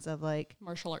the sense of like...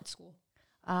 Martial arts school.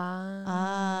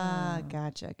 Gotcha.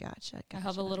 I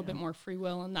have a little bit more free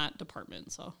will in that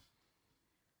department, so.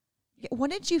 When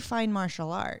did you find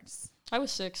martial arts? I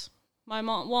was 6. My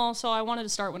mom, so I wanted to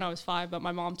start when I was 5, but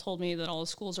my mom told me that all the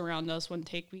schools around us wouldn't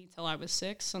take me till I was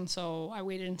 6, and so I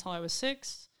waited until I was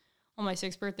 6. On my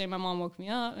 6th birthday, my mom woke me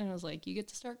up and was like, you get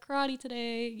to start karate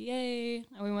today, yay.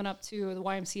 And we went up to the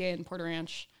YMCA in Porter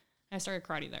Ranch, and I started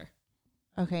karate there.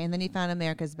 Okay, and then you found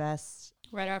America's Best.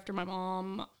 Right after my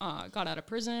mom got out of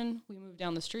prison, we moved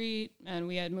down the street, and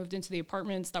we had moved into the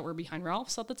apartments that were behind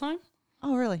Ralph's at the time.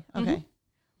 Oh, really? Okay.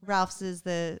 Ralph's is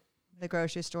the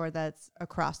grocery store that's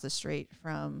across the street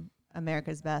from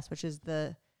America's Best, which is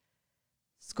the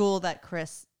school that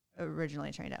Chris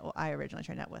originally trained at. Well, I originally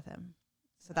trained at with him.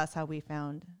 So that's how we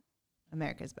found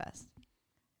America's Best.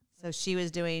 So she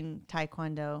was doing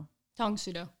Taekwondo. Tong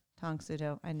Sudo. Tong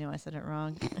Sudo. I knew I said it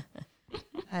wrong.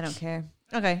 I don't care.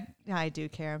 Okay. Yeah, I do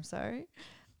care. I'm sorry.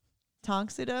 Tong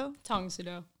Sudo? Tong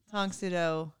Sudo. Tong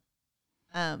Sudo.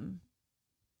 And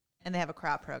they have a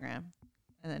Krav program.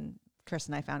 And then Chris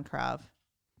and I found Krav.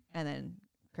 And then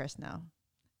Chris now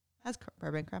has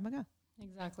Burbank Krav Maga.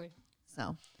 Exactly.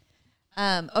 So,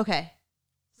 okay.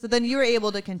 So then you were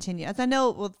able to continue. As I know,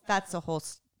 well, that's the whole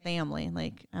family.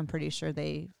 Like, I'm pretty sure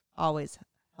they always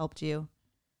helped you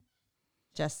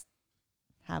just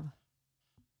have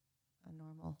a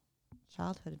normal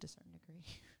childhood to a certain degree.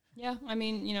 Yeah, I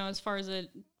mean, you know, as far as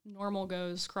it normal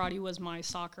goes, karate was my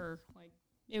soccer. Like,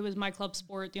 it was my club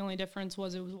sport. The only difference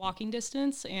was it was walking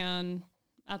distance, and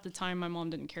at the time, my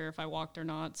mom didn't care if I walked or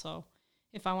not. So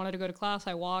if I wanted to go to class,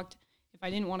 I walked. If I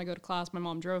didn't want to go to class, my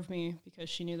mom drove me because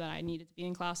she knew that I needed to be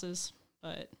in classes.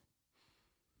 But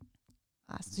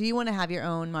so you want to have your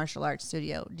own martial arts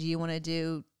studio. Do you want to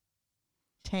do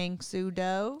Tang Soo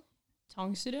Do?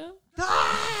 Tang Soo Do?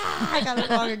 I got it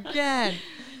wrong again.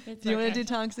 It's Do you want okay. to do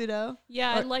Tang Soo Do?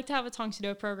 Yeah, I'd like to have a Tang Soo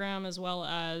Do program as well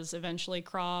as eventually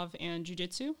Krav and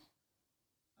Jiu-Jitsu.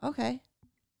 Okay.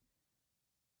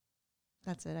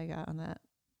 That's it I got on that.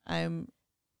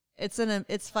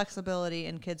 It's flexibility,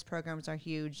 and kids programs are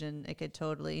huge, and it could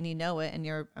totally, and you know it, and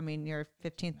you're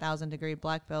 15,000 degree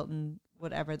black belt in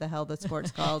whatever the hell the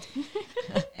sport's called.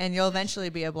 And you'll eventually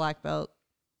be a black belt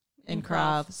in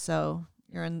Krav. So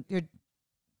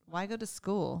why go to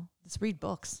school? Just read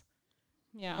books.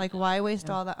 Yeah. Like, why waste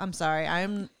all that? I'm sorry.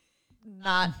 I'm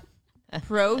not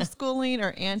pro schooling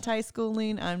or anti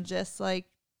schooling. I'm just like,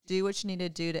 do what you need to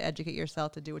do to educate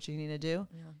yourself to do what you need to do.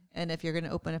 Yeah. And if you're going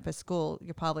to open up a school,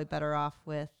 you're probably better off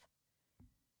with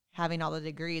having all the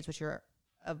degrees, which are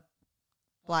of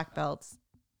black belts,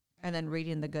 and then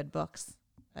reading the good books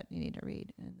that you need to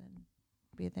read, and then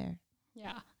be there.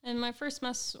 Yeah. And my first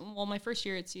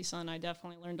year at CSUN, I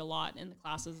definitely learned a lot in the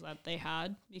classes that they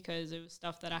had because it was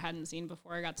stuff that I hadn't seen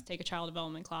before. I got to take a child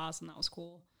development class, and that was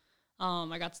cool.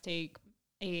 I got to take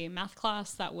a math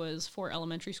class that was for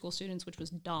elementary school students, which was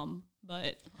dumb,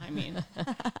 but I mean,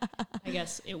 I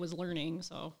guess it was learning,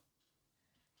 so.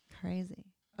 Crazy.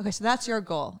 Okay, so that's your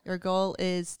goal. Your goal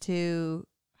is to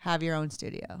have your own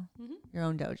studio, your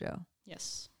own dojo.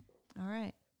 Yes. All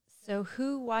right. So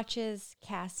who watches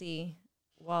Cassie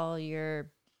while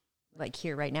you're like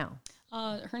here right now?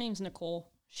 Her name's Nicole.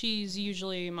 She's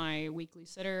usually my weekly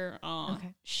sitter.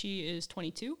 Okay. She is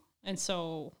 22. And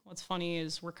so what's funny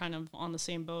is we're kind of on the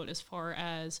same boat as far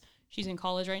as she's in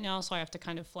college right now. So I have to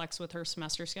kind of flex with her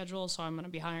semester schedule. So I'm going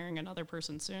to be hiring another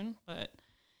person soon. But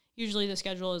usually the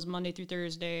schedule is Monday through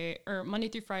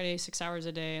Friday, 6 hours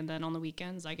a day. And then on the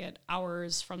weekends, I get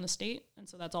hours from the state. And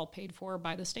so that's all paid for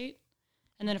by the state.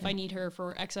 And then if I need her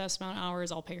for excess amount of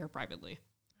hours, I'll pay her privately.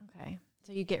 Okay.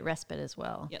 So you get respite as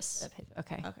well? Yes.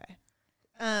 Okay. Okay.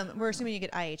 We're assuming you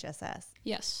get IHSS.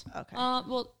 Yes.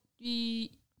 Okay.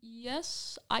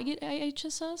 Yes, I get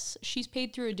IHSS. She's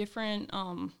paid through a different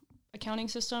accounting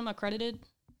system, accredited.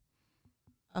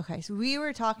 Okay. So we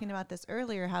were talking about this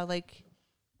earlier, how like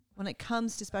when it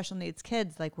comes to special needs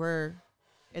kids, like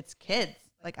it's kids.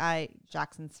 Like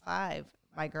Jackson's 5.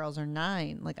 My girls are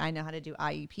 9. Like, I know how to do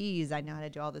IEPs. I know how to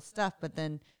do all this stuff. But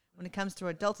then when it comes to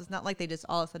adults, it's not like they just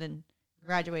all of a sudden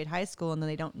graduate high school and then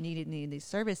they don't need any of these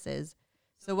services.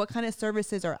 So what kind of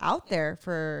services are out there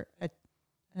for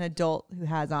an adult who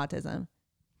has autism?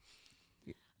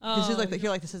 This is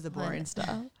this is the boring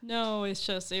stuff. No,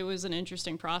 it was an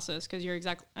interesting process because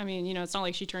it's not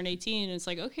like she turned 18 and it's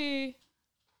like, okay,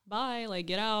 bye, like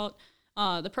get out.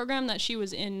 The program that she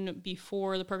was in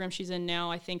before the program she's in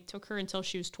now, I think took her until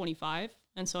she was 25.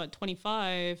 And so at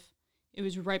 25, it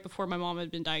was right before my mom had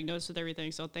been diagnosed with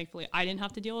everything. So thankfully I didn't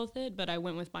have to deal with it, but I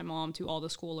went with my mom to all the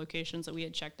school locations that we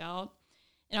had checked out.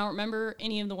 And I don't remember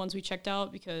any of the ones we checked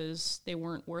out because they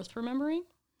weren't worth remembering.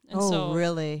 And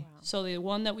really? So the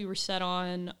one that we were set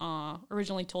on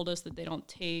originally told us that they don't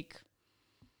take,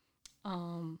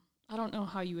 I don't know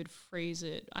how you would phrase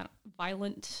it,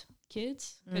 violent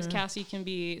kids, because Cassie can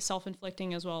be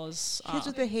self-inflicting as well as kids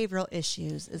with behavioral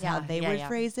issues is how they would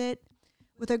phrase it,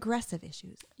 with aggressive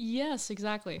issues. Yes,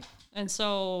 exactly. And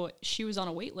so she was on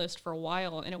a wait list for a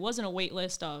while, and it wasn't a wait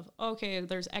list of, okay,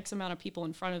 there's X amount of people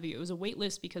in front of you. It was a wait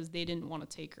list because they didn't want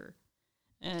to take her.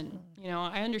 And,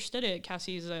 I understood it.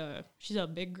 Cassie's she's a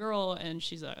big girl and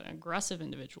she's an aggressive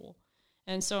individual.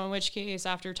 And so in which case,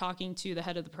 after talking to the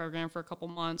head of the program for a couple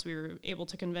months, we were able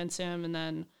to convince him, and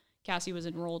then Cassie was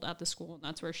enrolled at the school, and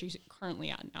that's where she's currently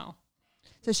at now.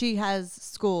 So she has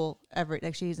school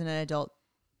she's in an adult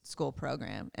school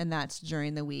program, and that's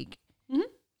during the week. Mm-hmm.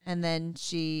 And then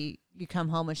you come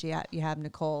home and you have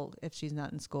Nicole if she's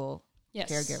not in school.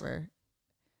 Yes. Caregiver.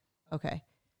 Okay.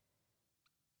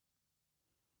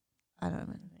 I don't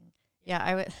know.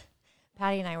 Yeah,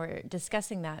 Patty and I were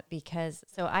discussing that because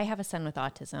I have a son with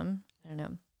autism. I don't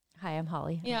know. Hi, I'm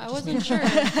Holly. Yeah, I wasn't sure.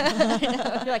 I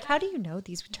know. You're like, how do you know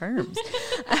these terms?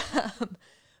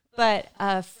 But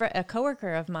a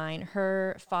coworker of mine,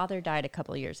 her father died a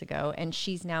couple of years ago, and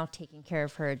she's now taking care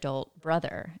of her adult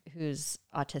brother who's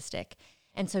autistic.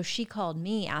 And so she called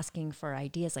me asking for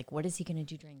ideas, like, what is he going to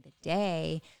do during the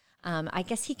day? I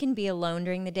guess he can be alone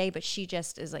during the day, but she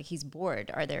just is like, he's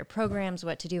bored. Are there programs,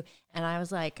 what to do? And I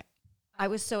was like, I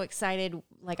was so excited.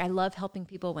 Like, I love helping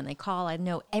people when they call. I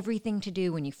know everything to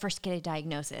do when you first get a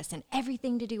diagnosis and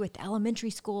everything to do with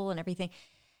elementary school and everything.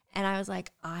 And I was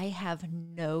like, I have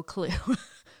no clue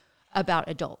about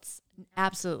adults.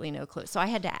 Absolutely no clue. So I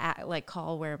had to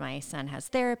call where my son has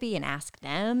therapy and ask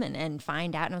them and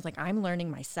find out. And I was like, I'm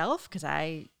learning myself because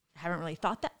I haven't really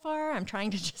thought that far. I'm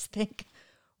trying to just think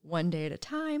one day at a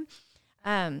time.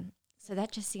 So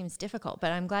that just seems difficult.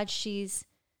 But I'm glad she's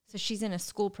in a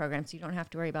school program, so you don't have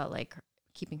to worry about like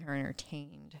keeping her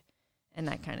entertained and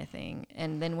that kind of thing.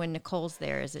 And then when Nicole's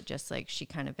there, is it just like she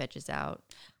kind of veggies out?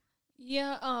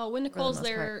 Yeah, when Nicole's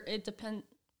there, part. it depends.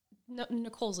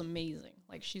 Nicole's amazing.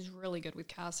 Like, she's really good with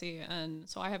Cassie. And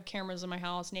so I have cameras in my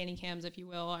house, nanny cams, if you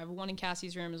will. I have one in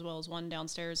Cassie's room as well as one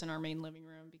downstairs in our main living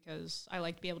room because I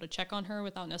like to be able to check on her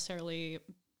without necessarily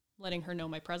letting her know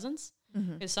my presence.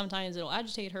 Because sometimes it'll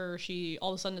agitate her. She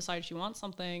all of a sudden decides she wants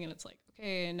something, and it's like,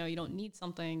 okay, no, you don't need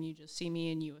something. You just see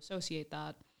me and you associate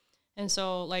that. And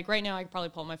so, like, right now, I could probably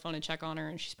pull up my phone and check on her,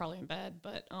 and she's probably in bed.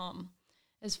 But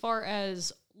as far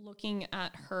as looking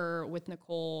at her with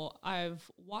Nicole, I've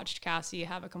watched Cassie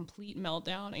have a complete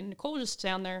meltdown, and Nicole will just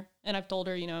stand there, and I've told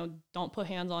her, you know, don't put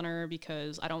hands on her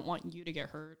because I don't want you to get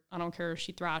hurt. I don't care if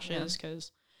she thrashes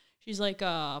because she's like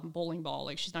a bowling ball.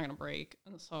 Like, she's not going to break.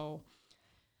 And so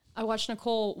I watched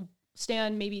Nicole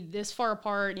stand maybe this far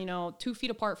apart, you know, 2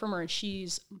 feet apart from her, and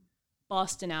she's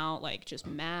busting out, like, just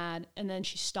mad. And then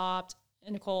she stopped,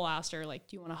 and Nicole asked her, like,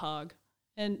 do you want a hug?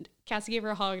 And Cassie gave her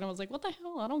a hug, and I was like, what the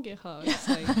hell? I don't get hugs.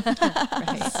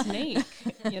 Like, snake,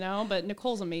 you know? But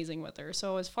Nicole's amazing with her.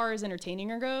 So as far as entertaining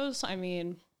her goes, I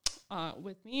mean,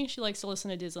 with me, she likes to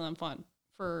listen to Disneyland Fun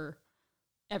for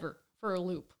a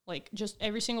loop. Like, just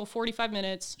every single 45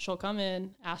 minutes, she'll come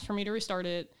in, ask for me to restart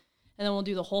it, and then we'll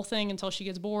do the whole thing until she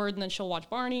gets bored, and then she'll watch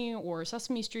Barney or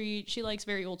Sesame Street. She likes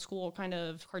very old school kind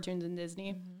of cartoons in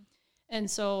Disney. And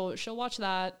so she'll watch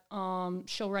that.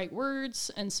 She'll write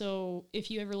words. And so if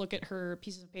you ever look at her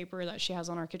pieces of paper that she has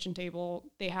on our kitchen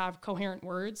table, they have coherent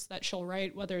words that she'll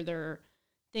write, whether they're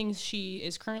things she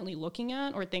is currently looking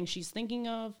at or things she's thinking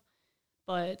of.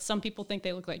 But some people think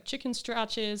they look like chicken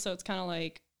scratches. So it's kind of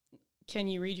like, can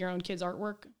you read your own kid's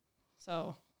artwork?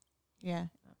 So, yeah.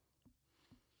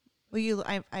 Well,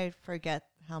 I forget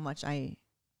how much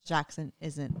Jackson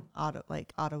isn't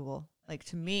audible. Like,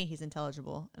 to me, he's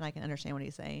intelligible and I can understand what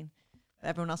he's saying. But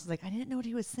everyone else is like, I didn't know what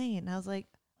he was saying. And I was like,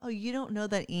 oh, you don't know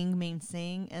that ing means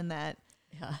sing and that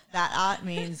that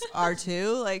means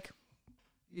R2? Like,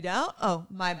 you don't? Oh,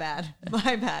 my bad.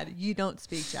 My bad. You don't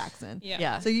speak Jackson.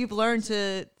 Yeah. So you've learned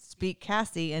to speak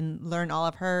Cassie and learn all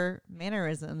of her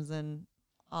mannerisms and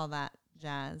all that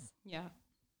jazz. Yeah.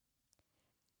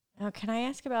 Now, can I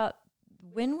ask about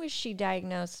when was she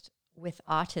diagnosed with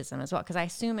autism as well? Because I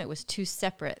assume it was 2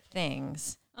 separate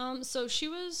things. So she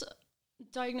was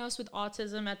diagnosed with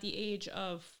autism at the age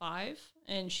of 5,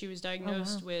 and she was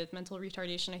diagnosed with mental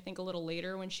retardation, I think, a little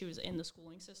later when she was in the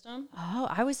schooling system. Oh,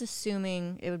 I was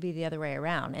assuming it would be the other way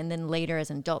around. And then later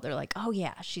as an adult, they're like, oh,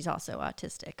 yeah, she's also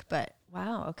autistic. But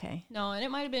wow, okay. No, and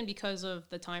it might have been because of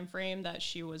the time frame that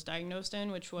she was diagnosed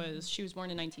in, which was she was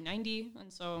born in 1990.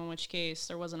 And so in which case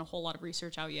there wasn't a whole lot of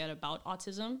research out yet about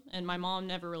autism. And my mom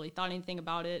never really thought anything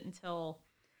about it until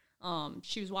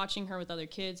she was watching her with other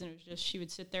kids, and it was just she would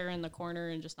sit there in the corner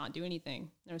and just not do anything.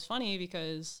 And it was funny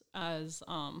because as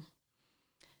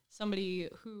somebody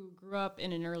who grew up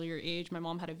in an earlier age, my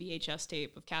mom had a VHS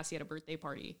tape of Cassie at a birthday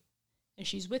party. And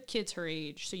she's with kids her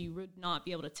age, so you would not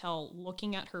be able to tell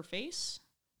looking at her face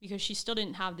because she still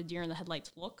didn't have the deer in the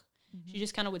headlights look. She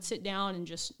just kind of would sit down and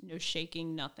just no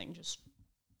shaking, nothing. Just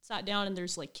sat down, and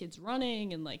there's like kids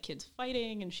running and like kids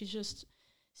fighting, and she's just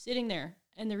sitting there.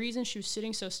 And the reason she was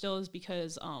sitting so still is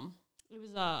because it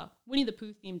was a Winnie the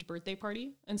Pooh themed birthday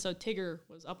party. And so Tigger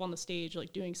was up on the stage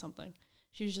like doing something.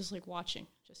 She was just like watching,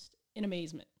 just in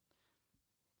amazement.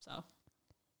 So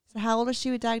how old was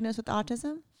she diagnosed with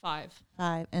autism? 5.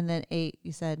 5. And then 8,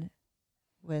 you said,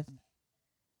 with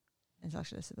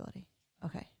intellectual disability.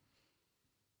 Okay.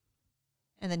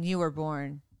 And then you were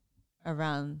born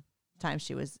around the time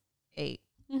she was 8.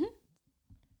 Mm-hmm.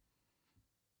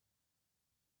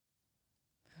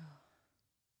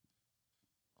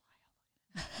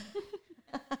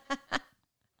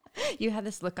 You had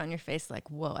this look on your face like,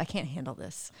 whoa, I can't handle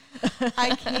this.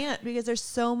 I can't because there's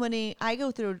so many. I go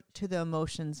through to the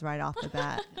emotions right off the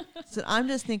bat. So I'm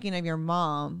just thinking of your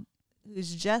mom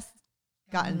who's just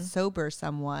gotten sober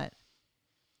somewhat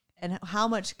and how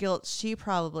much guilt she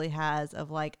probably has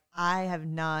of like, I have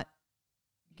not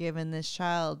given this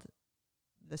child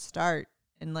the start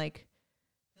and like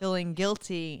feeling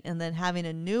guilty and then having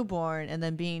a newborn and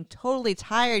then being totally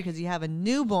tired because you have a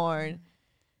newborn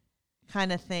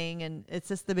kind of thing. And it's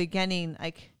just the beginning.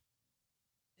 Like,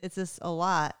 it's just a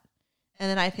lot. And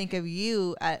then I think of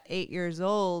you at 8 years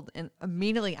old and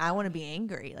immediately I want to be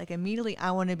angry. Like immediately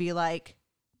I want to be like,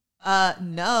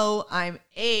 no, I'm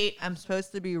 8. I'm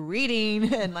supposed to be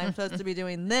reading and I'm supposed to be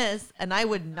doing this. And I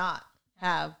would not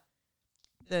have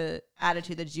the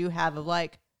attitude that you have of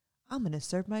like, I'm going to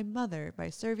serve my mother by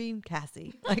serving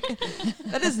Cassie. Like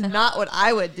that is not what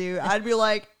I would do. I'd be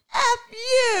like, F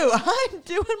you, I'm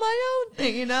doing my own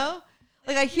thing, you know?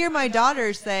 Like I hear my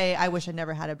daughter say, I wish I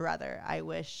never had a brother. I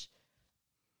wish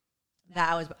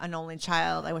that I was an only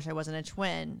child. I wish I wasn't a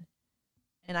twin.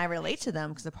 And I relate to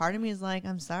them because a part of me is like,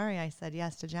 I'm sorry I said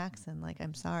yes to Jackson. Like,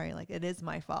 I'm sorry. Like, it is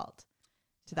my fault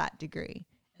to that degree.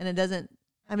 And it doesn't,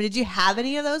 I mean, did you have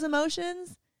any of those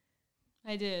emotions?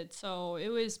 I did. So it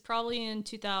was probably in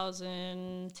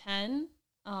 2010.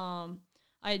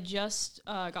 I had just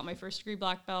got my first degree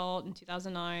black belt in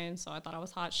 2009, so I thought I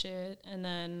was hot shit. And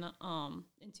then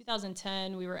in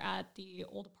 2010, we were at the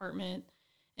old apartment,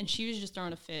 and she was just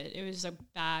throwing a fit. It was a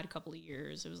bad couple of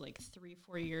years. It was like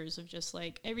 3-4 years of just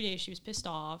like every day she was pissed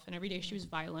off, and every day she was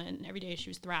violent, and every day she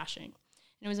was thrashing.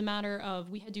 And it was a matter of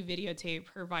we had to videotape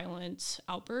her violent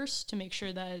outbursts to make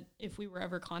sure that if we were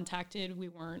ever contacted, we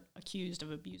weren't accused of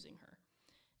abusing her.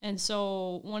 And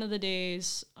so one of the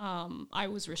days I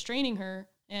was restraining her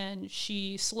and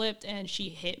she slipped and she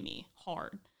hit me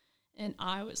hard. And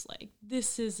I was like,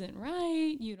 this isn't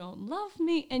right. You don't love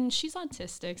me. And she's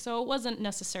autistic, so it wasn't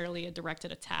necessarily a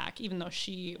directed attack, even though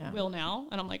she will now.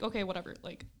 And I'm like, okay, whatever.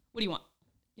 Like, what do you want?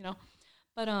 You know?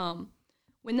 But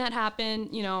when that happened,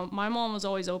 you know, my mom was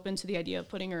always open to the idea of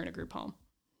putting her in a group home.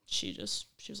 She was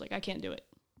like, I can't do it.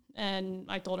 And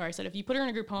I told her, I said, if you put her in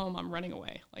a group home, I'm running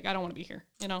away. Like, I don't want to be here,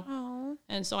 you know? Aww.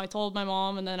 And so I told my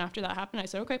mom, and then after that happened, I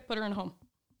said, okay, put her in a home.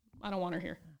 I don't want her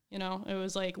here. You know, it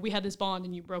was like, we had this bond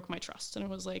and you broke my trust. And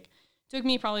it was like, it took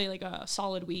me probably like a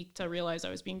solid week to realize I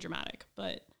was being dramatic.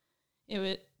 But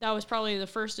that was probably the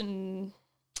first time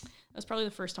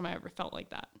I ever felt like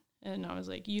that. And I was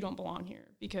like, you don't belong here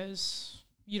because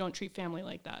you don't treat family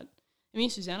like that. I mean,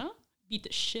 Susanna beat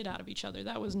the shit out of each other.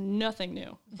 That was nothing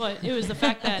new. But it was the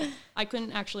fact that I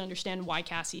couldn't actually understand why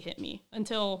Cassie hit me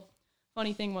until,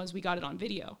 funny thing was, we got it on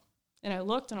video. And I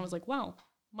looked and I was like, wow,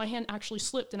 my hand actually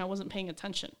slipped and I wasn't paying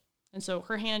attention. And so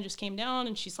her hand just came down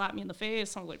and she slapped me in the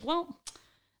face. I was like, well,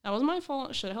 that was my fault.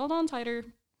 I should have held on tighter.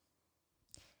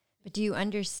 But do you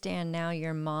understand now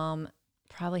your mom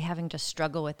probably having to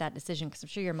struggle with that decision? Because I'm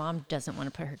sure your mom doesn't want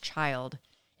to put her child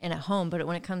in a home, but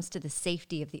when it comes to the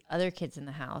safety of the other kids in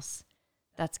the house,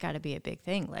 that's got to be a big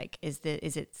thing. Like, is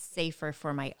it safer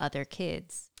for my other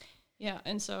kids? Yeah,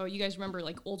 and so you guys remember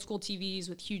like old school TVs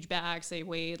with huge bags. They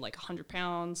weighed like 100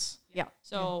 pounds. Yeah.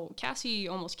 So Cassie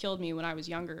almost killed me when I was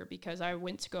younger because I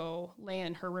went to go lay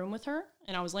in her room with her,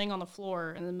 and I was laying on the floor.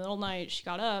 And in the middle of the night, she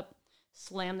got up,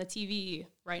 slammed the TV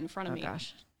right in front of me.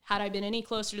 Gosh. Had I been any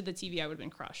closer to the TV, I would have been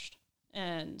crushed.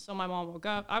 And so my mom woke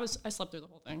up. I slept through the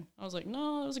whole thing. I was like,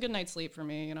 no, it was a good night's sleep for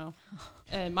me, you know.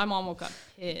 And my mom woke up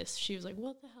pissed. She was like,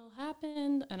 what the hell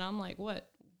happened? And I'm like, what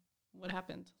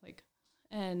happened? Like,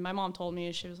 and my mom told me,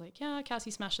 she was like, yeah,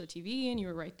 Cassie smashed the TV and you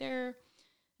were right there.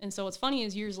 And so what's funny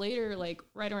is years later, like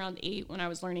right around 8, when I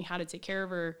was learning how to take care of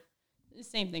her, the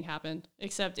same thing happened,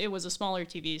 except it was a smaller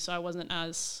TV. So I wasn't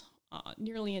as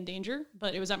nearly in danger,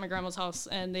 but it was at my grandma's house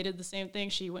and they did the same thing.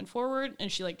 She went forward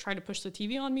and she like tried to push the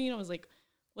TV on me. And I was like,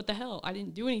 what the hell? I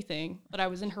didn't do anything, but I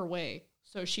was in her way.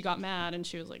 So she got mad and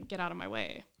she was like, get out of my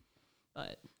way.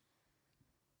 But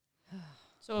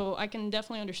so I can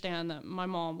definitely understand that my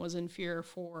mom was in fear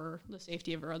for the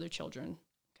safety of her other children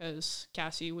because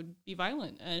Cassie would be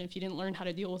violent. And if you didn't learn how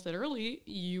to deal with it early,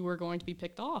 you were going to be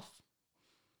picked off.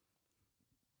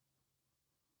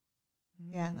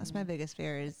 Yeah, that's my biggest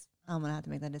fear is I'm going to have to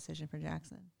make that decision for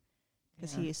Jackson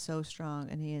because he is so strong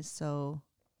and he is so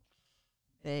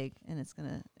big and it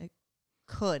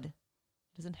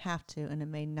doesn't have to, and it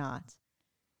may not,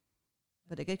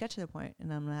 but it could get to the point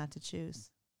and I'm going to have to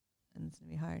choose and it's going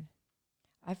to be hard.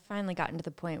 I've finally gotten to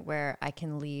the point where I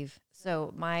can leave.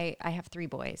 So I have 3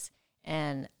 boys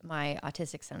and my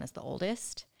autistic son is the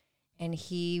oldest and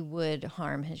he would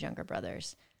harm his younger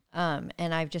brothers. And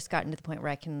I've just gotten to the point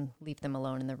where I can leave them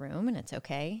alone in the room and it's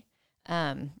okay.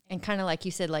 And kind of like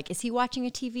you said, like, is he watching a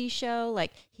TV show?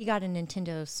 Like, he got a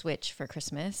Nintendo Switch for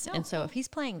Christmas. And so if he's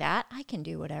playing that, I can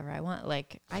do whatever I want.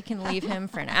 Like, I can leave him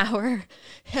for an hour.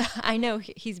 I know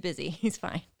he's busy. He's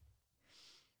fine.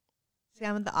 See,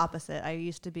 I'm the opposite. I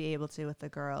used to be able to with the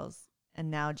girls,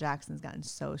 and now Jackson's gotten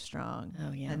so strong.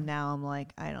 Oh, yeah. And now I'm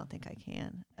like, I don't think I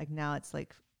can. Like, now it's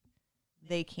like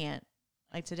they can't.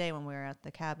 Like, today when we were at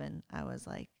the cabin, I was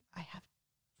like, I have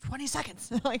 20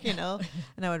 seconds, like, you know,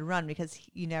 and I would run because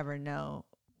you never know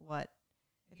if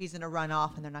he's going to run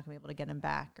off and they're not going to be able to get him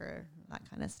back or that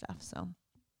kind of stuff. So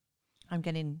I'm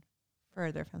getting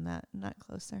further from that, not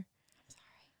closer.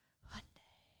 Sorry.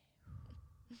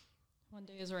 One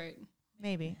day is right.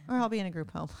 Maybe. Or I'll be in a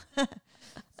group home.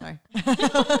 Sorry.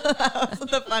 That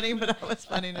wasn't funny, but that was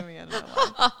funny to me. I don't know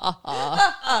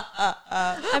why.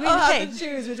 I mean, I'll have to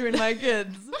choose between my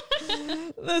kids.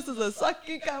 This is a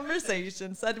sucky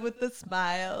conversation said with a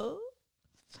smile.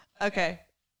 Okay.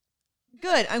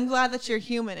 Good. I'm glad that you're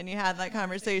human and you had that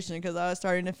conversation because I was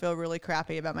starting to feel really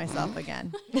crappy about myself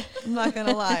again. I'm not going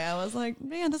to lie. I was like,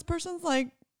 man, this person's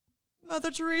like Mother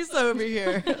Teresa over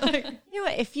here. Like, You know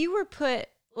what? If you were put,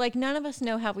 like, none of us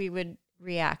know how we would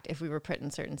react if we were put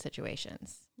in certain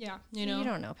situations. Yeah, You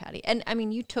don't know, Patty. And I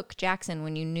mean, you took Jackson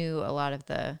when you knew a lot of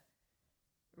the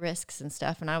risks and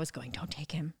stuff, and I was going, don't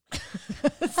take him.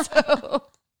 So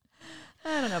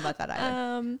I don't know about that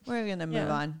either. We're going to move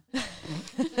on.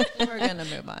 We're going to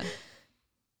move on.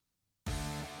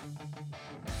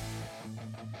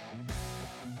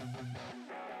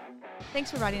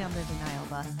 Thanks for riding on the denial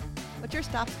bus. But your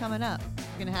stop's coming up.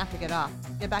 You're going to have to get off.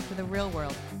 Get back to the real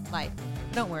world, life.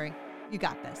 Don't worry. You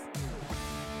got this.